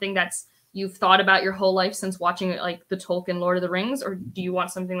want something that's you've thought about your whole life since watching, like, the Tolkien Lord of the Rings, or do you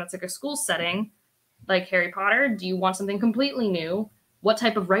want something that's, like, a school setting, like Harry Potter? Do you want something completely new? What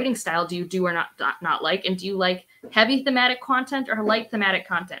type of writing style do you do or not like? And do you like heavy thematic content or light thematic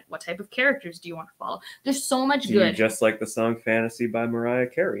content? What type of characters do you want to follow? There's so much good. Do you just like the song Fantasy by Mariah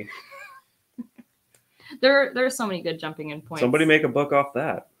Carey? There are so many good jumping in points. Somebody make a book off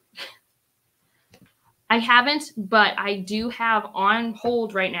that. I haven't, but I do have on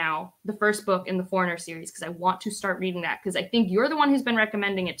hold right now the first book in the Foreigner series because I want to start reading that because I think you're the one who's been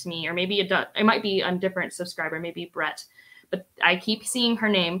recommending it to me, or maybe it might be a different subscriber, maybe Brett. But I keep seeing her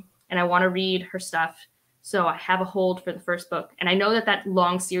name, and I want to read her stuff, so I have a hold for the first book. And I know that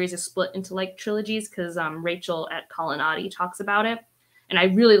long series is split into, like, trilogies because Rachel at Colonnati talks about it, and I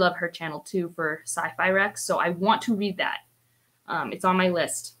really love her channel too for Sci-Fi Rex, so I want to read that. It's on my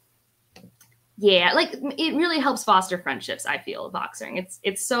list. Yeah, like, it really helps foster friendships, I feel, Voxering.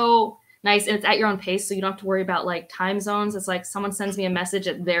 It's so nice, and it's at your own pace, so you don't have to worry about, like, time zones. It's like someone sends me a message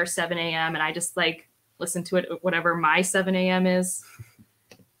at their 7 a.m., and I just, like, listen to it whatever my 7 a.m. is.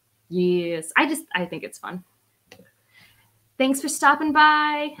 Yes, I think it's fun. Thanks for stopping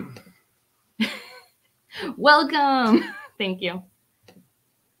by. Welcome. Thank you.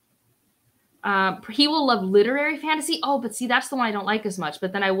 He will love literary fantasy. Oh, but see, that's the one I don't like as much.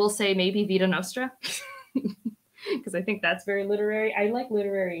 But then I will say maybe Vita Nostra. Because I think that's very literary. I like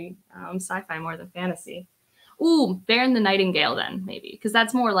literary sci-fi more than fantasy. Ooh, Baron the Nightingale then, maybe. Because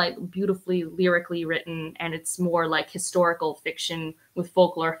that's more, like, beautifully lyrically written, and it's more like historical fiction with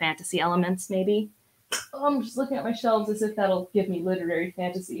folklore fantasy elements, maybe. Oh, I'm just looking at my shelves as if that'll give me literary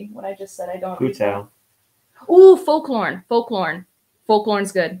fantasy when I just said I don't. Puto. Ooh, Folklorn.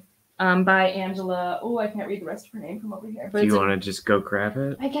 Folklorn's good. By Angela. Oh, I can't read the rest of her name from over here. But do you want to just go grab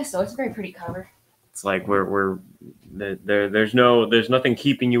it? I guess so. It's a very pretty cover. It's like there's nothing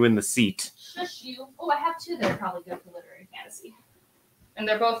keeping you in the seat. Shush you. Oh, I have two that are probably good for literary fantasy. And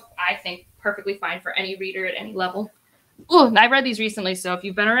they're both, I think, perfectly fine for any reader at any level. Oh, I read these recently, so if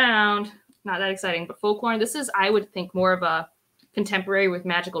you've been around, not that exciting. But Folklore, this is, I would think, more of a contemporary with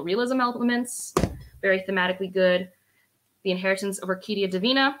magical realism elements. Very thematically good. The Inheritance of Orchidia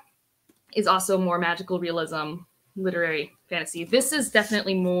Divina is also more magical realism, literary fantasy. This is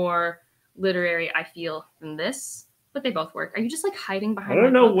definitely more literary, I feel, than this, but they both work. Are you just like hiding behind I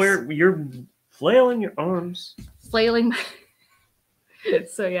don't know books? where you're flailing your arms. Flailing.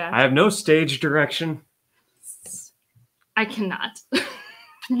 So yeah. I have no stage direction. I cannot.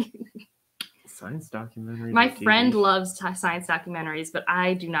 Science documentaries. My friend loves science documentaries, but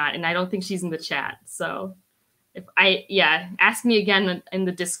I do not, and I don't think she's in the chat. So if ask me again in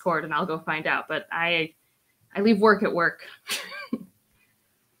the Discord and I'll go find out. But I leave work at work.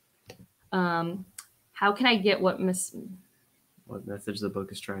 How can I get what message the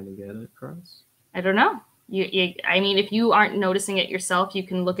book is trying to get across? I don't know. I mean, if you aren't noticing it yourself, you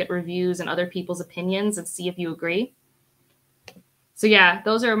can look at reviews and other people's opinions and see if you agree. So yeah,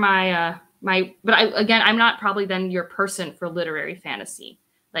 those are my but I'm not probably then your person for literary fantasy.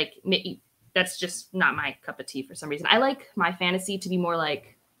 Like, that's just not my cup of tea for some reason. I like my fantasy to be more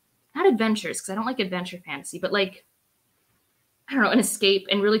like, not adventures, because I don't like adventure fantasy, but like, I don't know, an escape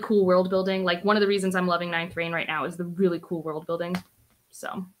and really cool world building. Like, one of the reasons I'm loving Ninth Reign right now is the really cool world building.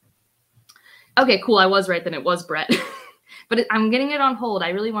 So, okay, cool. I was right then. It was Brett. But I'm getting it on hold. I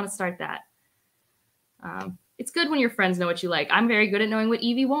really want to start that. It's good when your friends know what you like. I'm very good at knowing what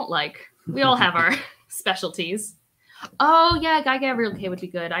Evie won't like. We all have our specialties. Oh, yeah, Guy Gabriel K would be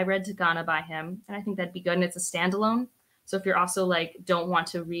good. I read Tagana by him, and I think that'd be good. And it's a standalone. So if you're also like, don't want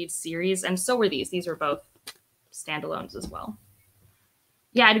to read series, and so were these. These are both standalones as well.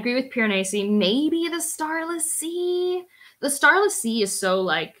 Yeah, I'd agree with Piranesi. Maybe the Starless Sea. The Starless Sea is so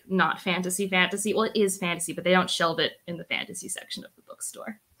like not fantasy. Well, it is fantasy, but they don't shelve it in the fantasy section of the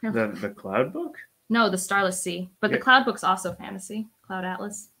bookstore. The Cloud book? No, the Starless Sea. But the Cloud book's also fantasy. Cloud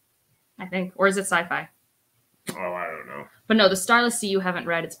Atlas, I think. Or is it sci-fi? Oh, I don't know. But no, the Starless Sea you haven't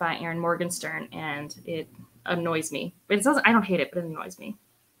read. It's by Aaron Morgenstern, and it annoys me. But it doesn't. I don't hate it, but it annoys me.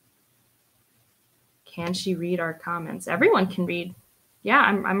 Can she read our comments? Everyone can read. Yeah,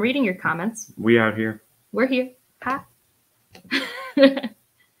 I'm reading your comments. We out here. We're here. Ha. I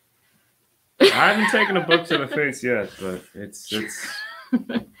haven't taken a book to the face yet, but it's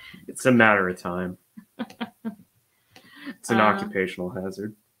a matter of time. It's an occupational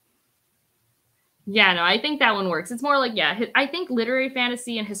hazard. Yeah, no, I think that one works. It's more like, I think literary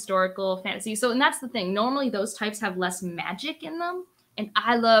fantasy and historical fantasy. So, and that's the thing. Normally those types have less magic in them, and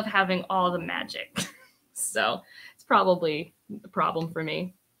I love having all the magic. So it's probably the problem for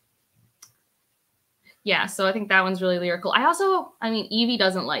me. Yeah, so I think that one's really lyrical. I mean, Evie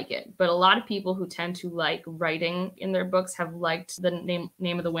doesn't like it, but a lot of people who tend to like writing in their books have liked the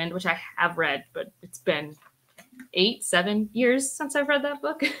Name of the Wind, which I have read, but it's been 7 years since I've read that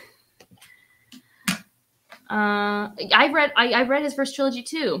book. I've read his first trilogy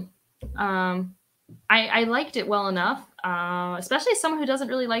too. I liked it well enough, especially as someone who doesn't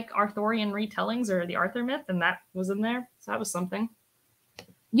really like Arthurian retellings or the Arthur myth, and that was in there, so that was something.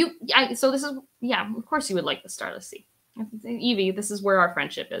 So this is, of course you would like the Starless Sea. Evie, this is where our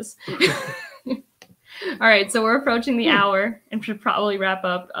friendship is. All right, so we're approaching the hour and should probably wrap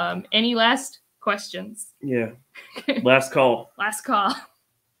up. Any last questions? Yeah. Last call. Last call.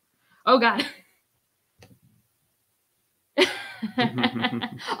 Oh, God.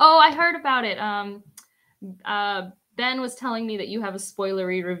 Oh, I heard about it. Ben was telling me that you have a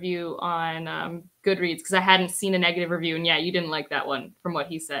spoilery review on Goodreads because I hadn't seen a negative review, and you didn't like that one from what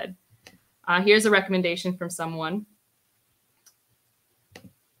he said. Here's a recommendation from someone.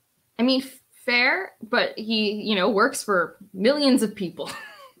 I mean, fair, but he, works for millions of people.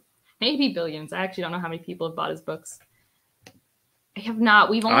 Maybe billions. I actually don't know how many people have bought his books. I have not.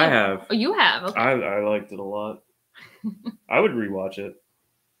 I have. Oh, you have? Okay. I liked it a lot. I would rewatch it.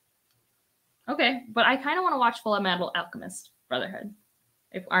 Okay, but I kind of want to watch Fullmetal Alchemist Brotherhood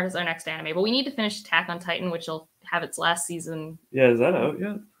as our next anime. But we need to finish Attack on Titan, which will have its last season. Yeah, is that out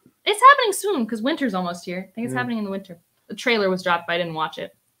yet? It's happening soon because winter's almost here. I think it's happening in the winter. The trailer was dropped, but I didn't watch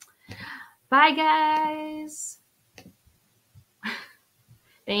it. Bye, guys.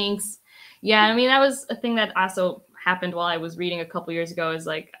 Thanks. Yeah, I mean, that was a thing that also happened while I was reading a couple years ago, is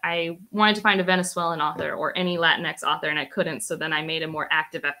like I wanted to find a Venezuelan author or any Latinx author, and I couldn't. So then I made a more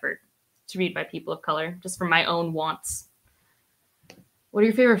active effort to read by people of color, just for my own wants. What are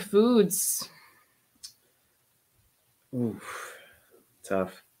your favorite foods? Oof,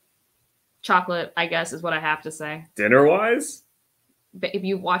 tough. Chocolate, I guess, is what I have to say. Dinner-wise? But if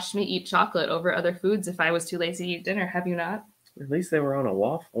you've watched me eat chocolate over other foods, if I was too lazy to eat dinner, have you not? At least they were on a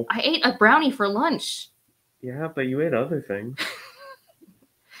waffle. I ate a brownie for lunch. Yeah, but you ate other things.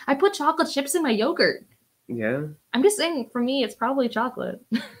 I put chocolate chips in my yogurt. Yeah. I'm just saying, for me, it's probably chocolate.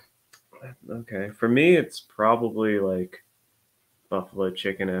 Okay. For me, it's probably like buffalo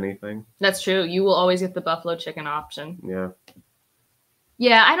chicken anything. That's true. You will always get the buffalo chicken option. Yeah.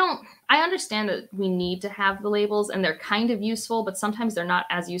 Yeah, I understand that we need to have the labels and they're kind of useful, but sometimes they're not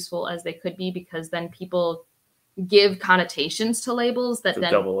as useful as they could be because then people give connotations to labels that It's a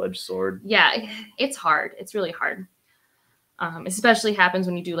then double-edged sword. Yeah, it's hard. It's really hard. Especially happens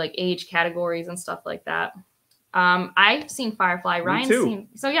when you do like age categories and stuff like that. I've seen Firefly. Ryan's seen.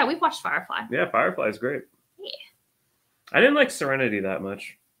 So yeah, we've watched Firefly. Yeah, Firefly's great. Yeah. I didn't like Serenity that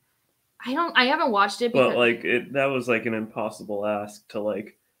much. I haven't watched it because But like that was like an impossible ask to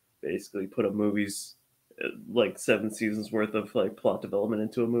like basically put a movie's like 7 seasons worth of like plot development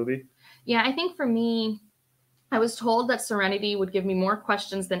into a movie. Yeah, I think for me, I was told that Serenity would give me more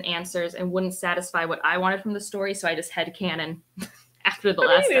questions than answers and wouldn't satisfy what I wanted from the story, so I just headcanon after the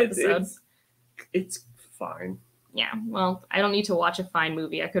last episode. It's fine. Yeah, well, I don't need to watch a fine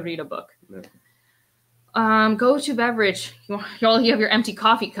movie. I could read a book. No. Go to beverage. You have your empty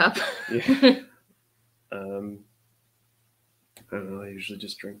coffee cup. Yeah. I don't know. I usually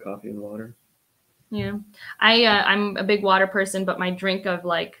just drink coffee and water. Yeah, I'm a big water person, but my drink of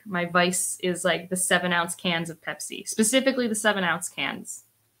like my vice is like the 7-ounce cans of Pepsi, specifically the 7-ounce cans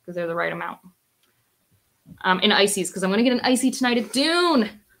because they're the right amount. And ices because I'm gonna get an icy tonight at Dune.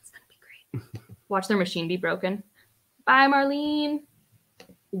 It's gonna be great. Watch their machine be broken. Bye, Marlene.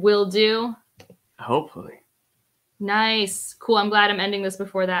 Will do. Hopefully. Nice. Cool. I'm glad I'm ending this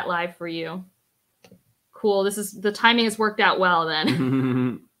before that live for you. Cool. The timing has worked out well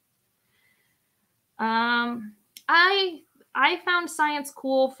then. I found science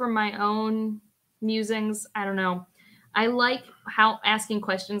cool for my own musings. I don't know. I like how asking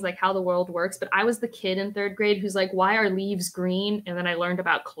questions like how the world works, but I was the kid in 3rd grade who's like, why are leaves green? And then I learned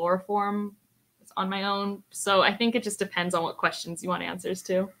about chloroform on my own. So I think it just depends on what questions you want answers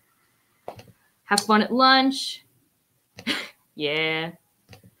to. Have fun at lunch. Yeah.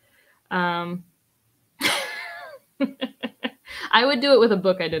 I would do it with a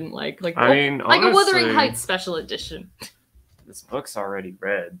book I didn't like. Like honestly, a Wuthering Heights special edition. This book's already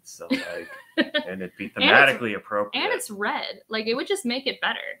read, so like, and it'd be thematically appropriate. And it's read. Like, it would just make it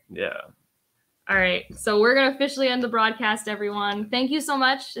better. Yeah. All right. So we're going to officially end the broadcast, everyone. Thank you so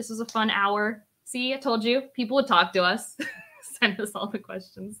much. This was a fun hour. See, I told you. People would talk to us. Send us all the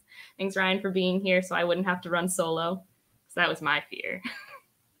questions. Thanks, Ryan, for being here so I wouldn't have to run solo. Because that was my fear.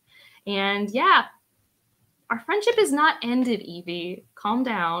 And yeah. Our friendship is not ended, Evie. Calm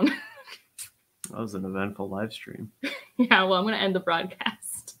down. That was an eventful live stream. Yeah, well, I'm going to end the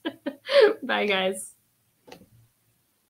broadcast. Bye, guys.